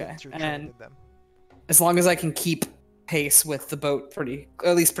 Okay, Since you're trained and in them. as long as I can keep pace with the boat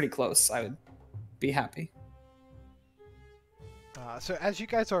at least pretty close, I would be happy. So as you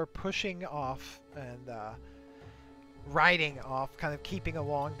guys are pushing off and riding off, kind of keeping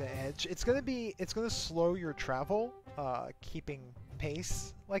along the edge, it's gonna slow your travel, keeping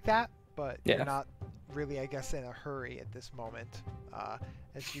pace like that. But Yeah. you're not really, I guess, in a hurry at this moment.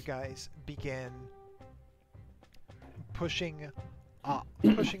 As you guys begin pushing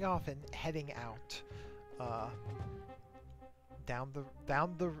off and heading out down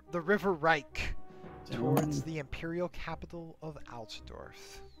the River Reich towards the imperial capital of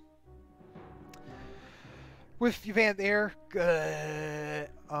Altdorf. With Van there, yeah,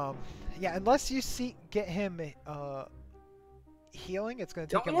 unless you get him healing, it's gonna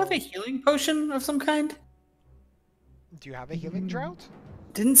take Don't him. we have a healing potion of some kind? Do you have a healing drought?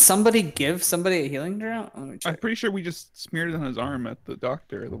 Didn't somebody give somebody a healing drought? Let me I'm check. pretty sure we just smeared it on his arm at the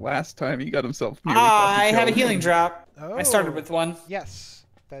doctor the last time he got himself nearly I have a killed. healing drought. Oh, I started with one. Yes,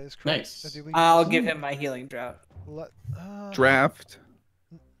 that is correct. Nice. I do believe- I'll give him my healing drought. Draft.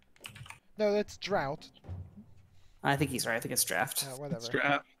 No, that's drought. I think he's right. I think it's draft. Whatever. It's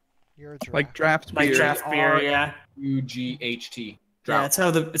draft. You're a draft. Like draft Like beer. draft beer, yeah. UGHT. Yeah, Drought. it's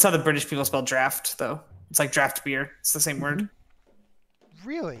how the British people spell draft, though. It's like draft beer. It's the same word.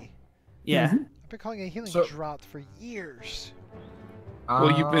 Really? Yeah. I've been calling it a healing So- drought for years.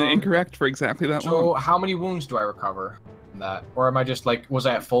 Well, you've been incorrect for exactly that So long. how many wounds do I recover from that? Or am I just like, was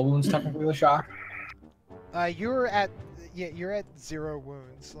I at full wounds technically with the shock? You're at 0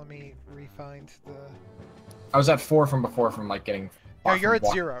 wounds. Let me refind the. I was at 4 from before from like getting. No, off you're from at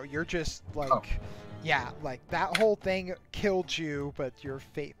walk- 0. You're just like, Oh. yeah, like that whole thing killed you, but your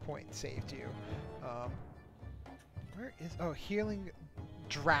fate point saved you. Where is healing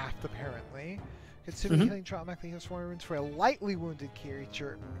draft apparently? Considering healing draught automatically heals 4 wounds for a lightly wounded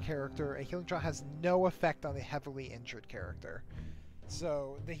character, a healing draught has no effect on a heavily injured character.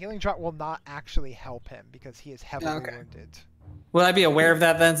 So the healing draught will not actually help him because he is heavily Okay. wounded. Will I be aware of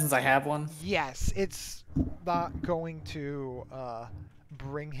that then, since I have one? Yes, it's not going to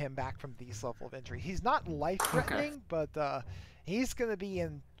bring him back from these level of injury. He's not life-threatening, but he's going to be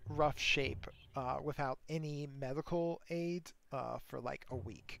in rough shape without any medical aid for like a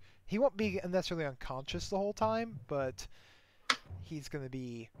week. He won't be necessarily unconscious the whole time, but he's going to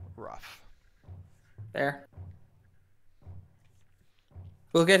be rough. There.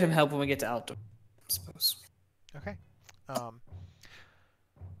 We'll get him help when we get to Outdoor. suppose. Okay.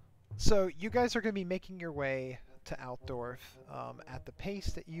 So you guys are going to be making your way to Altdorf at the pace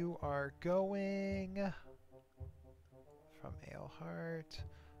that you are going from Aelhart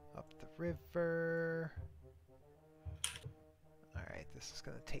up the river. All right, this is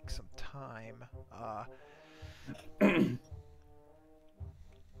going to take some time.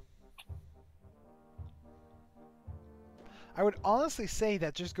 I would honestly say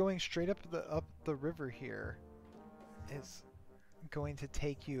that just going straight up the river here is going to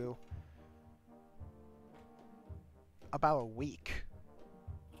take you about a week.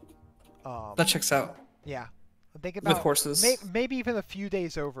 That checks out. Yeah, think about With horses. maybe even a few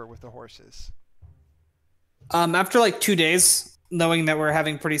days over with the horses. After like 2 days, knowing that we're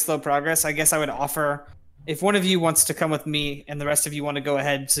having pretty slow progress, I guess I would offer, if one of you wants to come with me and the rest of you want to go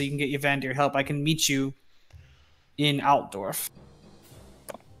ahead so you can get Evander help, I can meet you in Altdorf.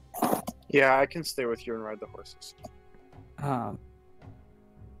 Yeah, I can stay with you and ride the horses.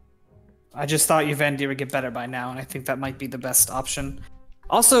 I just thought Evander would get better by now, and I think that might be the best option.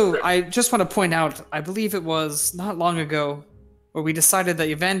 Also, I just want to point out, I believe it was not long ago where we decided that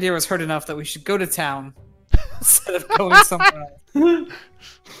Evander was hurt enough that we should go to town instead of going somewhere else.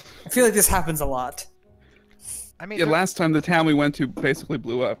 I feel like this happens a lot. I mean, Yeah, last time the town we went to basically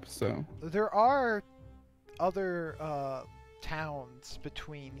blew up, so. there are other towns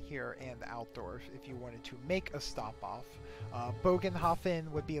between here and Altdorf if you wanted to make a stop off. Bogenhofen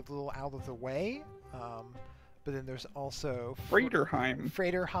would be a little out of the way, but then there's also Fraterheim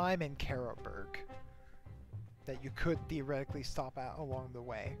and Karlberg that you could theoretically stop at along the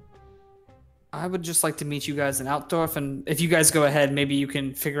way. I would just like to meet you guys in Altdorf, and if you guys go ahead, maybe you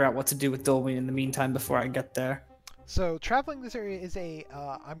can figure out what to do with Dolby in the meantime before I get there. So traveling this area is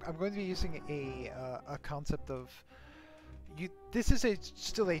I'm going to be using a concept of this is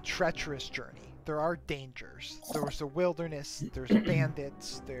still a treacherous journey. There are dangers. There's the wilderness. There's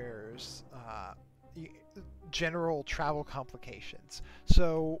bandits. There's general travel complications.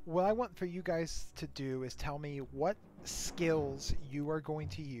 So what I want for you guys to do is tell me what skills you are going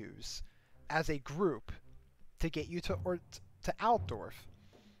to use as a group to get you to Altdorf,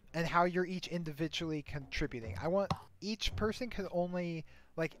 and how you're each individually contributing. I want each person can only,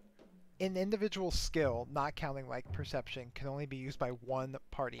 like, an individual skill, not counting like perception, can only be used by one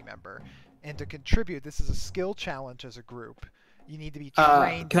party member. And to contribute, this is a skill challenge as a group. You need to be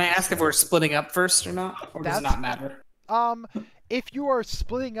trained. Can I ask if we're splitting up first or not? Or does it not matter? If you are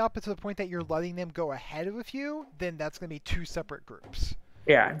splitting up to the point that you're letting them go ahead with you, then that's going to be two separate groups.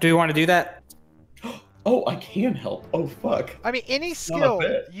 Yeah. Do we want to do that? Oh, I can help. Oh, fuck. I mean, any skill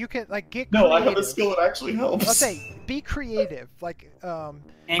you can, like, get No, creative. I have a skill that actually helps. Let's say, be creative. Like, I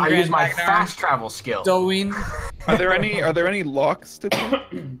use my fast travel skill. Dolwyn. Are there any locks to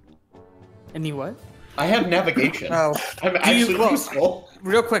do? Any what? I have navigation. Oh. I'm actually useful.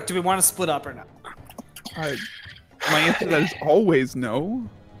 Real quick, do we want to split up or not? My answer to that is always no.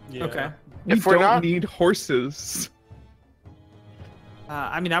 Yeah. Okay. We If we're don't not- need horses.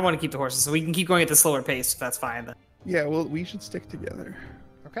 I mean, I want to keep the horses, so we can keep going at the slower pace. If that's fine. Then. Yeah, well, we should stick together.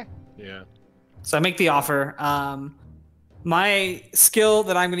 okay. Yeah. So I make the offer. My skill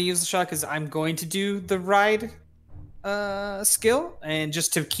that I'm going to use the shock is I'm going to do the ride skill, and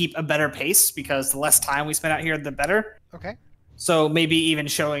just to keep a better pace, because the less time we spend out here, the better. Okay. So maybe even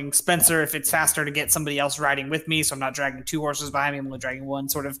showing Spencer if it's faster to get somebody else riding with me, so I'm not dragging two horses behind me, I'm only dragging one,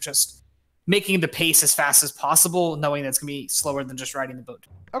 sort of just making the pace as fast as possible, knowing that's going to be slower than just riding the boat.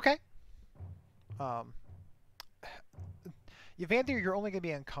 Okay. Evander, you're only going to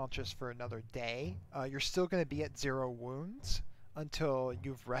be unconscious for another day. You're still going to be at 0 wounds until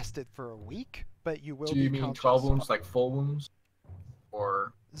you've rested for a week, but you will Do be you mean conscious. 12 wounds, like full wounds?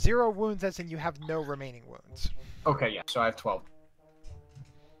 Or 0 wounds as in you have no remaining wounds. okay, yeah. So I have 12.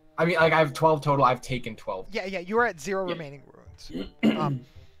 I mean, like I have 12 total. I've taken 12. Yeah, you are at 0 remaining wounds.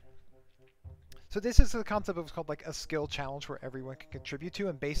 So this is the concept of what's called like a skill challenge where everyone can contribute to,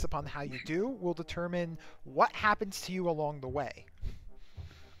 and based upon how you do, will determine what happens to you along the way.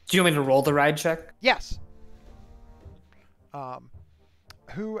 Do you want me to roll the ride check? Yes.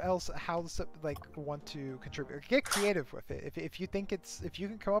 Who else? How does like want to contribute? Get creative with it. If you think if you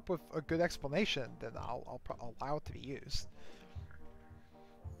can come up with a good explanation, then I'll allow it to be used.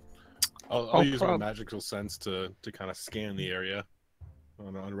 I'll use my magical sense to kind of scan the area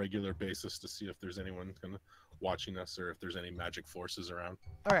on a regular basis to see if there's anyone kind of watching us or if there's any magic forces around.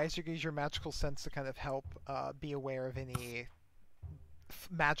 All right, so you can use your magical sense to kind of help be aware of any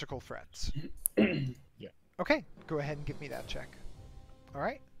magical threats. Yeah. Okay, go ahead and give me that check. All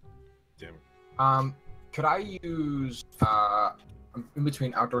right. Damn it. Could I use in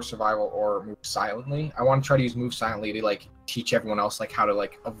between outdoor survival or move silently. I want to try to use move silently to like teach everyone else like how to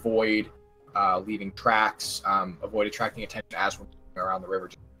like avoid leaving tracks, avoid attracting attention as we're moving around the river.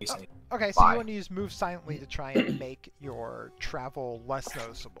 Just in case anything. Okay, so you want to use move silently to try and make your travel less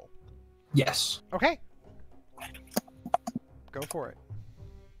noticeable. Yes. Okay. Go for it.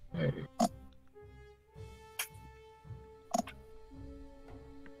 Hey.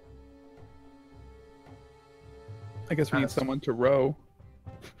 I guess we need someone to row.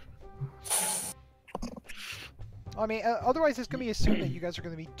 I mean, otherwise it's going to be assumed that you guys are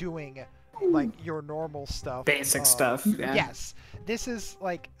going to be doing like your normal stuff. Basic stuff. Yeah. Yes. This is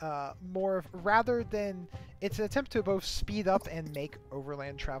like more of, rather than, it's an attempt to both speed up and make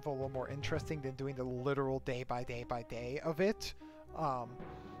overland travel a little more interesting than doing the literal day by day of it.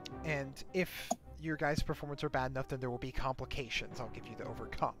 And if your guys' performance are bad enough, then there will be complications I'll give you to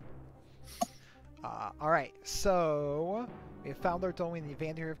overcome. Alright, so we have Founder, Dolwyn, and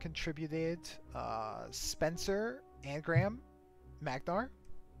Evander have contributed. Spencer, Angram, Magnar.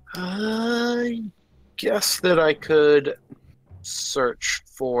 I guess that I could search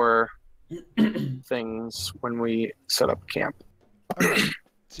for things when we set up camp. Okay.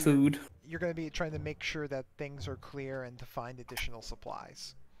 So Food. You're going to be trying to make sure that things are clear and to find additional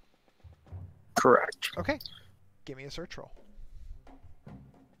supplies. Correct. Okay. Give me a search roll.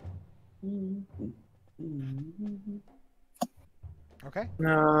 Okay.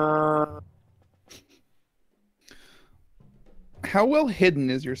 How well hidden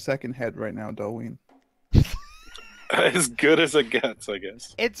is your second head right now, Dolwyn? As good as it gets, I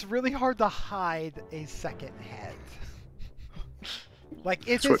guess. It's really hard to hide a second head. Like,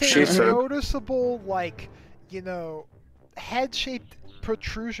 it That's what is she a said. noticeable, like, you know, head-shaped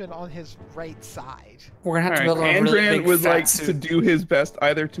protrusion on his right side. We're gonna have to All build right, a really Andran big would fat like suit. to do his best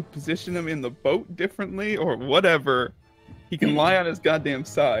either to position him in the boat differently or whatever. He can lie on his goddamn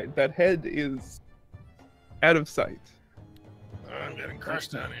side. That head is out of sight. I'm getting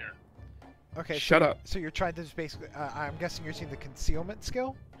crushed down here. Okay, Shut so, up. So you're trying to just basically, I'm guessing you're using the concealment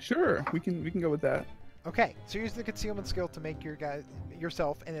skill? Sure, we can go with that. Okay, so you're using the concealment skill to make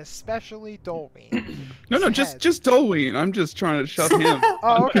yourself, and especially Dolwyn. No, head. just Dolwyn. I'm just trying to shut him.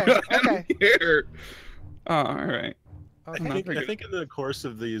 Oh, okay, I okay. don't care. Oh, all right. I Okay. think, I think in the course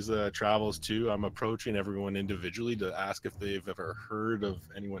of these travels too, I'm approaching everyone individually to ask if they've ever heard of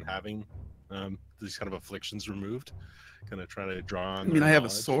anyone having these kind of afflictions removed. Kind of trying to draw on. I mean, their I have a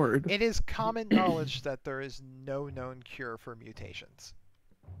knowledge. sword. It is common knowledge that there is no known cure for mutations.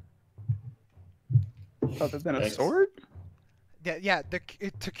 Other than a Thanks. sword? Yeah, to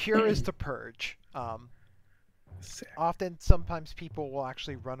cure is to purge. Sick. Often, sometimes people will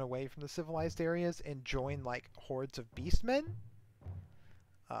actually run away from the civilized areas and join like hordes of beastmen.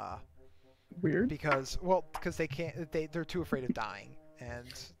 Weird. Because they can't, they're too afraid of dying, and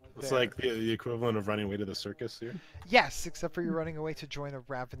It's they're- like the equivalent of running away to the circus here. yes, except for you're running away to join a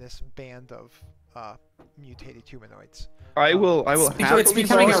ravenous band of mutated humanoids. I will So it's happily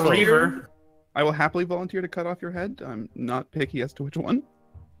becoming a volunteer. reaver. I will happily volunteer to cut off your head. I'm not picky as to which one.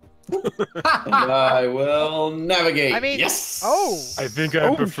 And I will navigate. I mean, yes. oh, I think I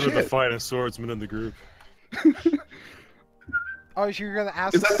Oh, prefer the shit. fighting swordsman in the group. oh, you're gonna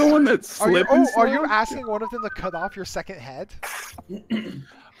ask? Is that the one that Are you, slipped? are you asking one of them to cut off your second head?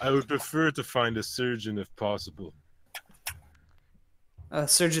 I would prefer to find a surgeon if possible. A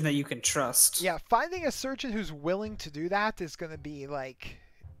surgeon that you can trust. Yeah, finding a surgeon who's willing to do that is gonna be like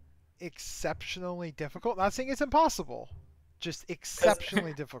exceptionally difficult. Not saying it's impossible, just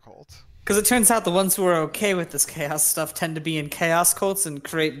exceptionally difficult. Because it turns out the ones who are okay with this chaos stuff tend to be in chaos cults and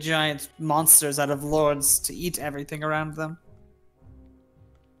create giant monsters out of lords to eat everything around them.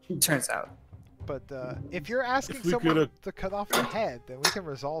 Turns out. But if you're asking If we someone could've- to cut off your head, then we can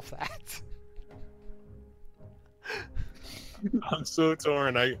resolve that. I'm so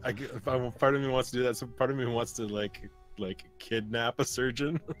torn. Part of me wants to do that. So part of me wants to like kidnap a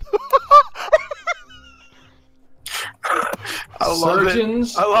surgeon. I love it.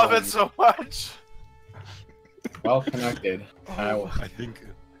 Surgeons. I love it so much. Well connected. I think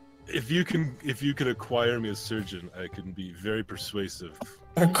if you can acquire me a surgeon, I can be very persuasive.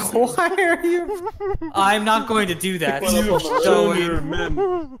 Acquire you? I'm not going to do that. You've shown Don't- your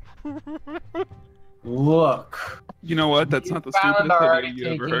men. Look. You know what? That's not the Found stupidest already idea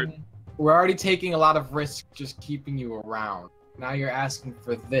you ever heard. taking- We're already taking a lot of risk just keeping you around. Now you're asking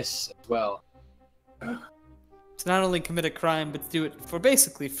for this as well. To not only commit a crime, but do it for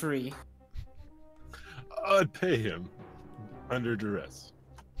basically free. I'd pay him under duress.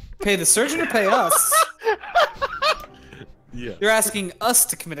 Pay the surgeon or pay us? Yeah. You're asking us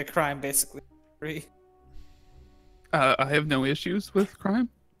to commit a crime, basically. Free. I have no issues with crime.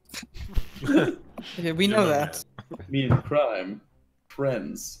 Yeah, we know that. Me and crime,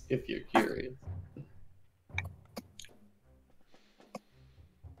 friends, if you're curious.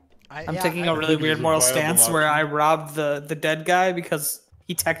 I'm taking a really think it weird is a moral viable stance where option. I robbed the dead guy because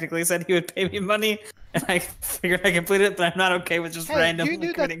he technically said he would pay me money, and I figured I completed it, but I'm not okay with just Hey, randomly you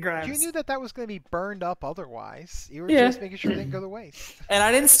knew committing that crimes. you knew that was going to be burned up otherwise. You were Yeah. just making sure it didn't go to waste. And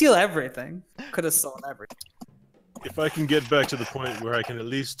I didn't steal everything. Could have stolen everything. If I can get back to the point where I can at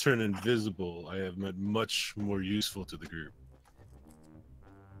least turn invisible, I have been much more useful to the group.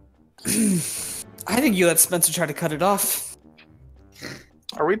 I think you let Spencer try to cut it off.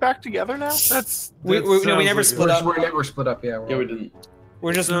 Are we back together now? We never split up. We're never split up. Yeah. Yeah, we didn't.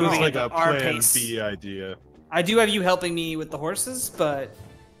 We're just Sounds moving like at a our plan pace. B idea. I do have you helping me with the horses, but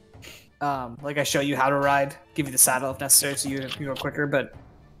like I show you how to ride, give you the saddle if necessary, so you can go quicker. But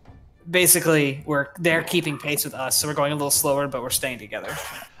basically, they're keeping pace with us, so we're going a little slower, but we're staying together.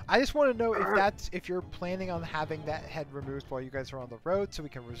 I just want to know if you're planning on having that head removed while you guys are on the road, so we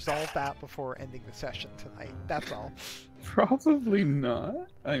can resolve that before ending the session tonight. That's all. Probably not.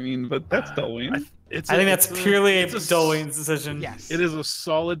 I mean, but that's Delwyn. I think that's purely Dolwyn's decision. Yes. It is a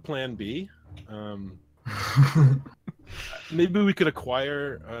solid plan B. Maybe we could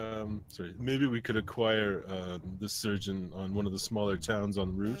acquire. Maybe we could acquire the surgeon on one of the smaller towns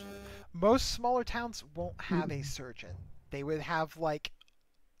en route. Most smaller towns won't have a surgeon. They would have like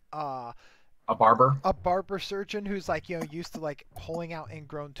A barber. a barber surgeon who's like, used to like pulling out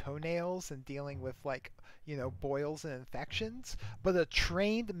ingrown toenails and dealing with like, boils and infections. But a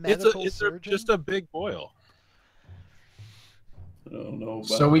trained medical surgeon. Just a big boil. I don't know.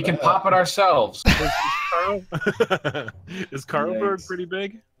 So we can pop it ourselves. Is Carlberg Yikes. pretty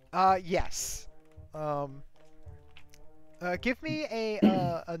big? Yes. Give me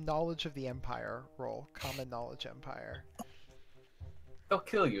a knowledge of the Empire roll. Common knowledge Empire. They'll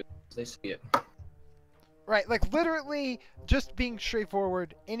kill you. They see it. Right, like literally, just being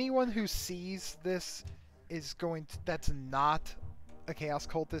straightforward. Anyone who sees this is going to, that's not a chaos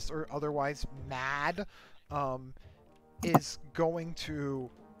cultist or otherwise mad, is going to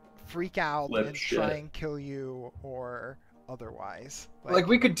freak out Flip and shit. try and kill you or otherwise. Like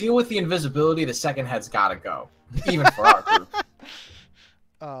we could deal with the invisibility. The second head's gotta go, even for our group.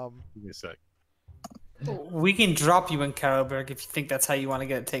 Give me a sec. We can drop you in Carroburg if you think that's how you want to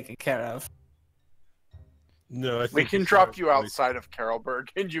get it taken care of. No, I think We can it's drop you probably- outside of Carrollburg,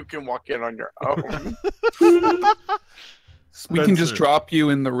 and you can walk in on your own. We can just Spencer. drop you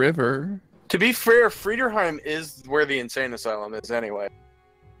in the river. To be fair, Friederheim is where the insane asylum is anyway.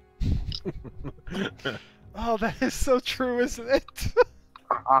 Oh, that is so true, isn't it?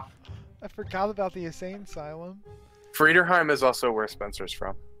 Uh-huh. I forgot about the insane asylum. Friederheim is also where Spencer's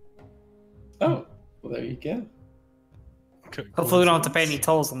from. Oh, well, there you go. Hopefully we don't have to pay any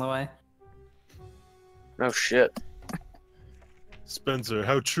tolls on the way. No shit. Spencer,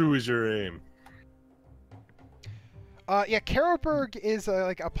 how true is your aim? Yeah, Carroburg is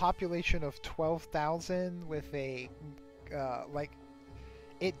like a population of 12,000 with a, like,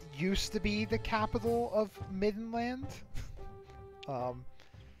 it used to be the capital of Midland,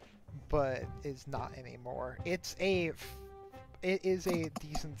 but is not anymore. It is a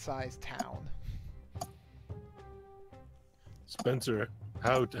decent-sized town. Spencer,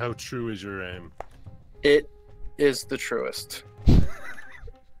 how true is your aim? It is the truest.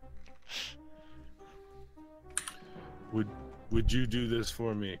 Would you do this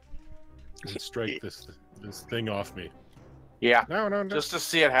for me and strike this thing off me? Yeah, No. just to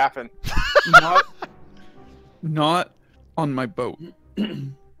see it happen. Not on my boat. I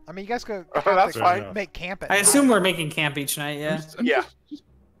mean, you guys could Oh, that's Fair fine. enough. make camp at I night. assume we're making camp each night, yeah? Yeah.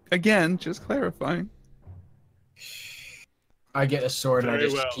 Again, just clarifying. I get a sword and I Very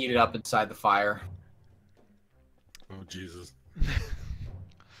just well. heat it up inside the fire. Oh Jesus!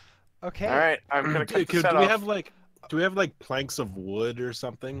 Okay. All right, I'm gonna cut the Do set we off. have like planks of wood or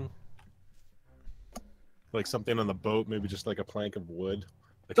something? Like something on the boat, maybe just like a plank of wood.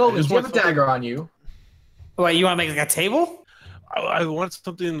 Like, I Dolby, just do you have want a something- dagger on you? Wait, you want to make like a table? I want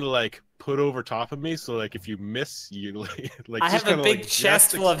something to like put over top of me, so like if you miss, you like. I just have a kinda, big like,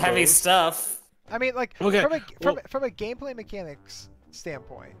 chest full of heavy exposed. stuff. I mean, like, Okay, from a gameplay mechanics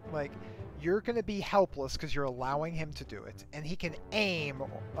standpoint, like, you're gonna be helpless because you're allowing him to do it, and he can aim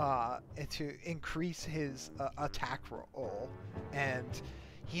to increase his attack roll, and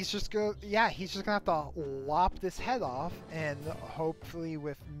he's just gonna have to lop this head off, and hopefully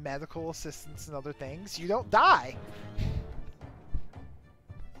with medical assistance and other things, you don't die.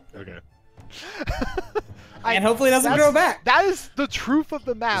 Okay. And hopefully it doesn't grow back. That is the truth of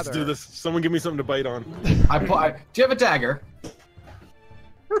the matter. Let's do this. Someone give me something to bite on. Do you have a dagger?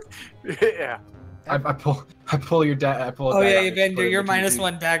 Yeah. I pull your dagger. I pull. Oh yeah, dagger, Evander, put it you're between minus you.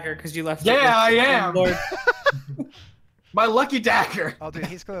 1 dagger because you left. Yeah, I am. Lord. My lucky dagger. Oh, dude,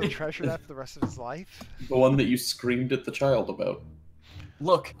 he's gonna treasure that for the rest of his life. The one that you screamed at the child about.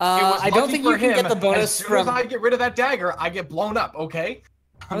 Look, I don't think you can get the bonus as soon from. as I get rid of that dagger, I get blown up. Okay.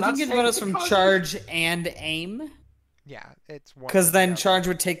 I don't think you get the bonus from charge and aim, Yeah, it's one. because then yeah. charge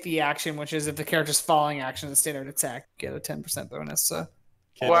would take the action, which is if the character's falling action and standard attack, get a 10% bonus. So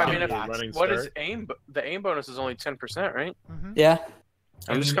Well, I Can't mean, do if, a running what is start. aim? The aim bonus is only 10%, right? Mhm. yeah.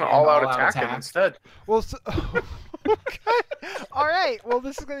 I'm just And gonna all-out all-out attack it attack. instead. Well, so, okay. All right. Well,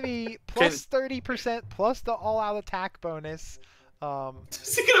 this is gonna be plus 30% plus the all-out attack bonus.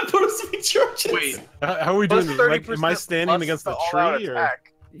 Is he gonna put us in charges? Wait, How are we plus doing? 30% Am I standing plus against the all-out tree or? attack.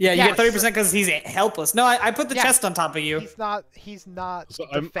 Yeah, you Yes. get 30% because he's helpless. No, I put the Yeah. chest on top of you. He's not. He's not. So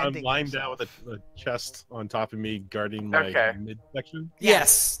I'm defending lying down himself. with a chest on top of me, guarding my Okay. midsection.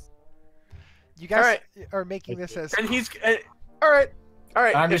 Yes. You guys Alright. are making this as. And he's all right. All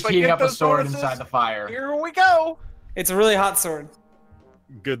right. I'm just if I heating get up a those sword bonuses, inside the fire. Here we go. It's a really hot sword.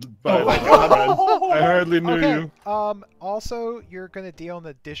 Goodbye, Oh. my good friend. I hardly knew Okay. you. Also, you're gonna deal an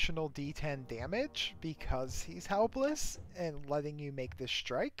additional D10 damage because he's helpless and letting you make this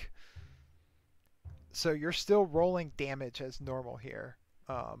strike. So you're still rolling damage as normal here.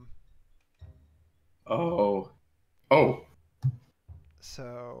 Oh.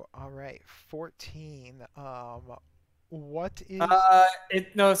 So all right, 14. What is?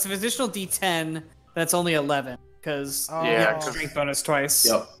 No, it's an additional D10. That's only 11 because Oh. you Yeah, have strength bonus twice.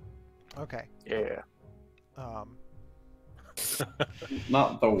 Yep. Okay. Yeah.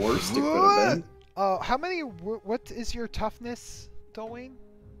 Not the worst it could have been. How many? What is your toughness, Dolwyn?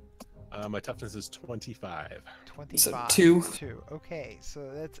 My toughness is 25. 25. two. 2. Okay, so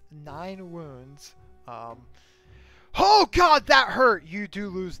that's 9 wounds. Oh God, that hurt. You do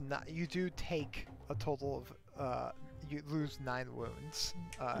lose. You do take a total of. You lose 9 wounds.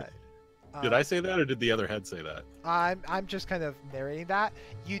 Did I say that, or did the other head say that? I'm just kind of narrating that.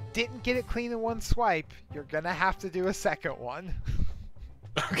 You didn't get it clean in one swipe. You're gonna have to do a second one.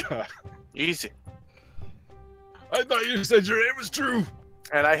 Oh God! Easy. I thought you said your aim was true.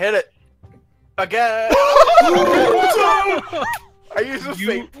 And I hit it again. I use a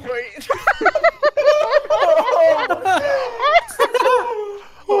fate point.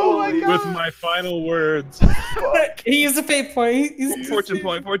 Oh my God! With my final words. He used a fate point. He's Fortune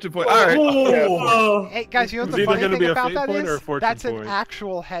point. All right. Oh. Hey guys, you know what It's the either funny gonna thing be a about fate that point or a is? fortune That's an point.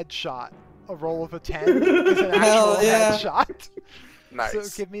 actual headshot. A roll of a 10 is an Hell actual yeah. headshot. Nice. So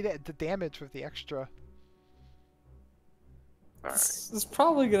give me the damage with the extra. All right. It's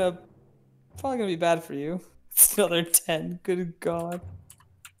probably gonna be bad for you. It's another 10. Good God.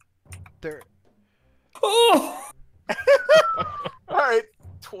 There. Oh. All right.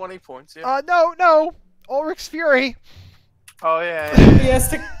 20 points. Yeah. No. Ulrich's Fury. Oh yeah. yeah.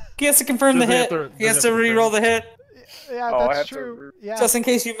 He has to confirm the Does he hit. have to- He has does to he have to re-roll the hit Yeah, Oh, I that's have to true. Yeah. just in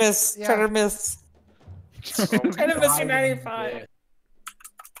case you miss. Yeah. Try to miss. Try to miss your 95.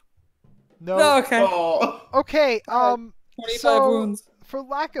 No. No, okay. Oh. Okay. 25 so, wounds. For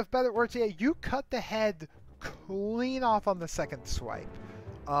lack of better words, yeah, you cut the head clean off on the second swipe.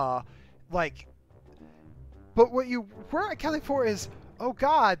 But what you weren't accounting for is, oh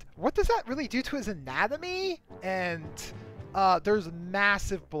God, what does that really do to his anatomy? And there's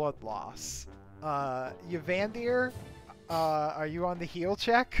massive blood loss. Yvandir, are you on the heal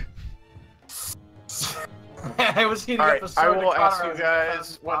check? I was heating All up right. the I sword. will to ask counter you it.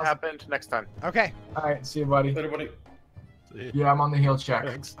 guys what happened next time. Okay. All right, see you, buddy. Everybody. Yeah, I'm on the heal check.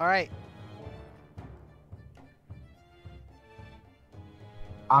 Thanks. All right.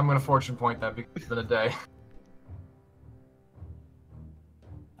 I'm gonna fortune point that because it's been a day.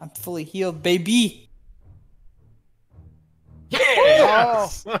 I'm fully healed, baby. Oh,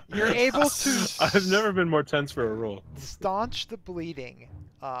 you're able to I've never been more tense for a roll. staunch the bleeding,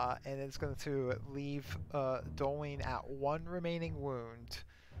 and it's going to leave Dolwyn at 1 remaining wound,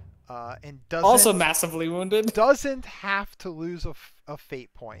 and Also massively wounded. doesn't have to lose a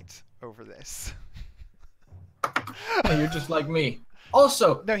fate point over this. Hey, you're just like me.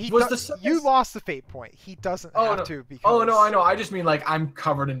 Also, No, he was do- the second... you lost the fate point. He doesn't Oh, have no. to because. Oh no, I know. I just mean like I'm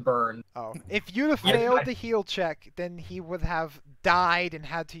covered in burn. Oh, if you'd have Yeah, failed I- the heal check, then he would have died and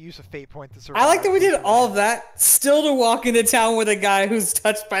had to use a fate point to survive. I like that we did all of that still to walk into town with a guy who's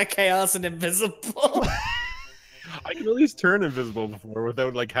touched by chaos and invisible. I can at least turn invisible before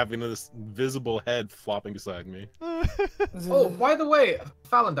without like having this invisible head flopping beside me. Oh, by the way,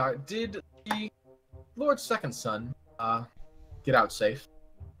 Falendar, did the Lord's second son get out safe?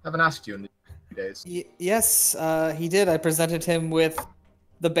 I haven't asked you in these few days. Yes, he did. I presented him with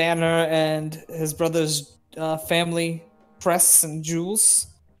the banner and his brother's family crest and jewels,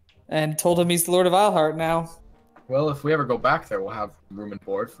 and told him he's the Lord of Isleheart now. Well, if we ever go back there, we'll have room and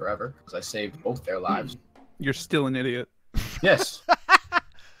board forever, because I saved both their lives. You're still an idiot. Yes.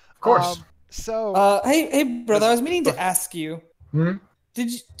 Of course. Hey, brother, I was meaning to ask you. Hmm?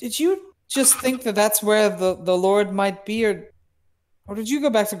 Did you just think that that's where the Lord might be, or did you go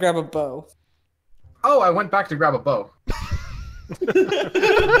back to grab a bow? Oh, I went back to grab a bow. But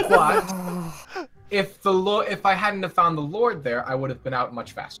if I hadn't have found the Lord there, I would have been out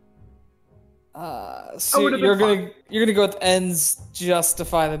much faster. So you're gonna go with ends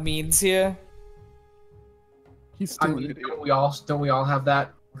justify the means here? He's still an idiot. Don't we all have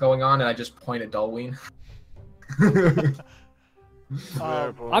that going on? And I just point at Dulween.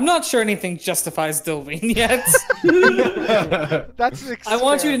 I'm not sure anything justifies Dulween yet. That's an I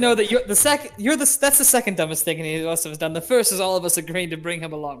want you to know that that's the second dumbest thing any of us have done. The first is all of us agreeing to bring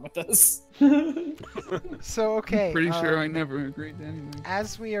him along with us. So okay. Pretty sure I never agreed to anything.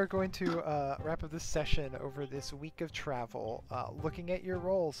 As we are going to wrap up this session over this week of travel, looking at your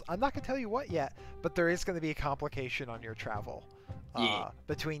rolls, I'm not going to tell you what yet, but there is going to be a complication on your travel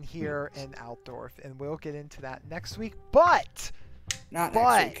between here and Altdorf, and we'll get into that next week. But Next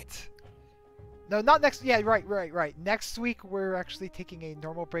week. No, not next. Yeah, right. Next week we're actually taking a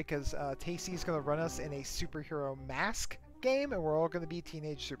normal break because Tacey's going to run us in a superhero mask game, and we're all going to be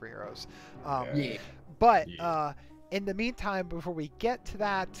teenage superheroes. But in the meantime, before we get to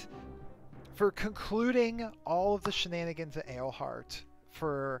that, for concluding all of the shenanigans at Aleheart,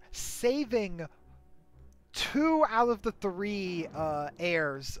 for saving 2 out of the 3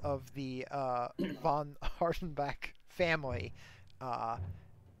 heirs of the von Hardenbach family,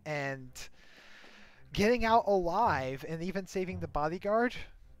 and getting out alive, and even saving the bodyguard,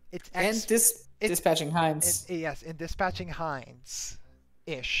 dispatching Heinz. Yes, and dispatching Heinz,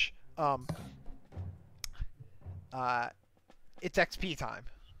 ish. It's XP time.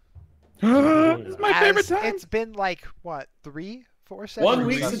 It's my favorite time. It's been like what, 3, 4 sessions? 1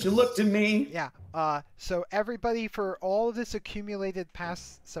 week since you looked at me. Yeah. So everybody, for all of this accumulated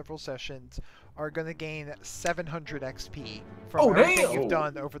past several sessions, are going to gain 700 XP from everything you've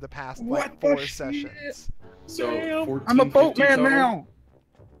done over the past like 4 sessions. So I'm a boatman total. now.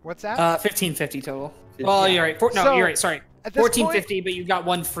 What's that? 1550 total. Well, you're right. You're right. Sorry. At this 1450, but you got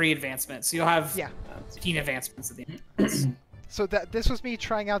 1 free advancement, so you'll have 15 advancements at the end. So this was me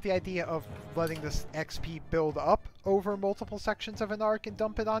trying out the idea of letting this XP build up over multiple sections of an arc and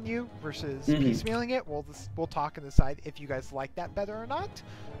dump it on you versus piecemealing it. We'll talk and decide if you guys like that better or not.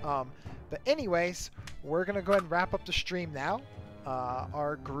 But anyways, we're gonna go ahead and wrap up the stream now.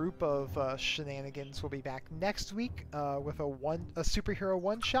 Our group of shenanigans will be back next week with a superhero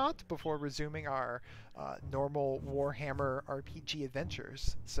one-shot before resuming our normal Warhammer RPG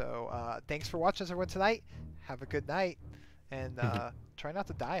adventures. So thanks for watching everyone tonight. Have a good night. And try not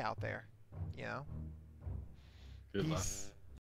to die out there, you know? Good luck. Peace.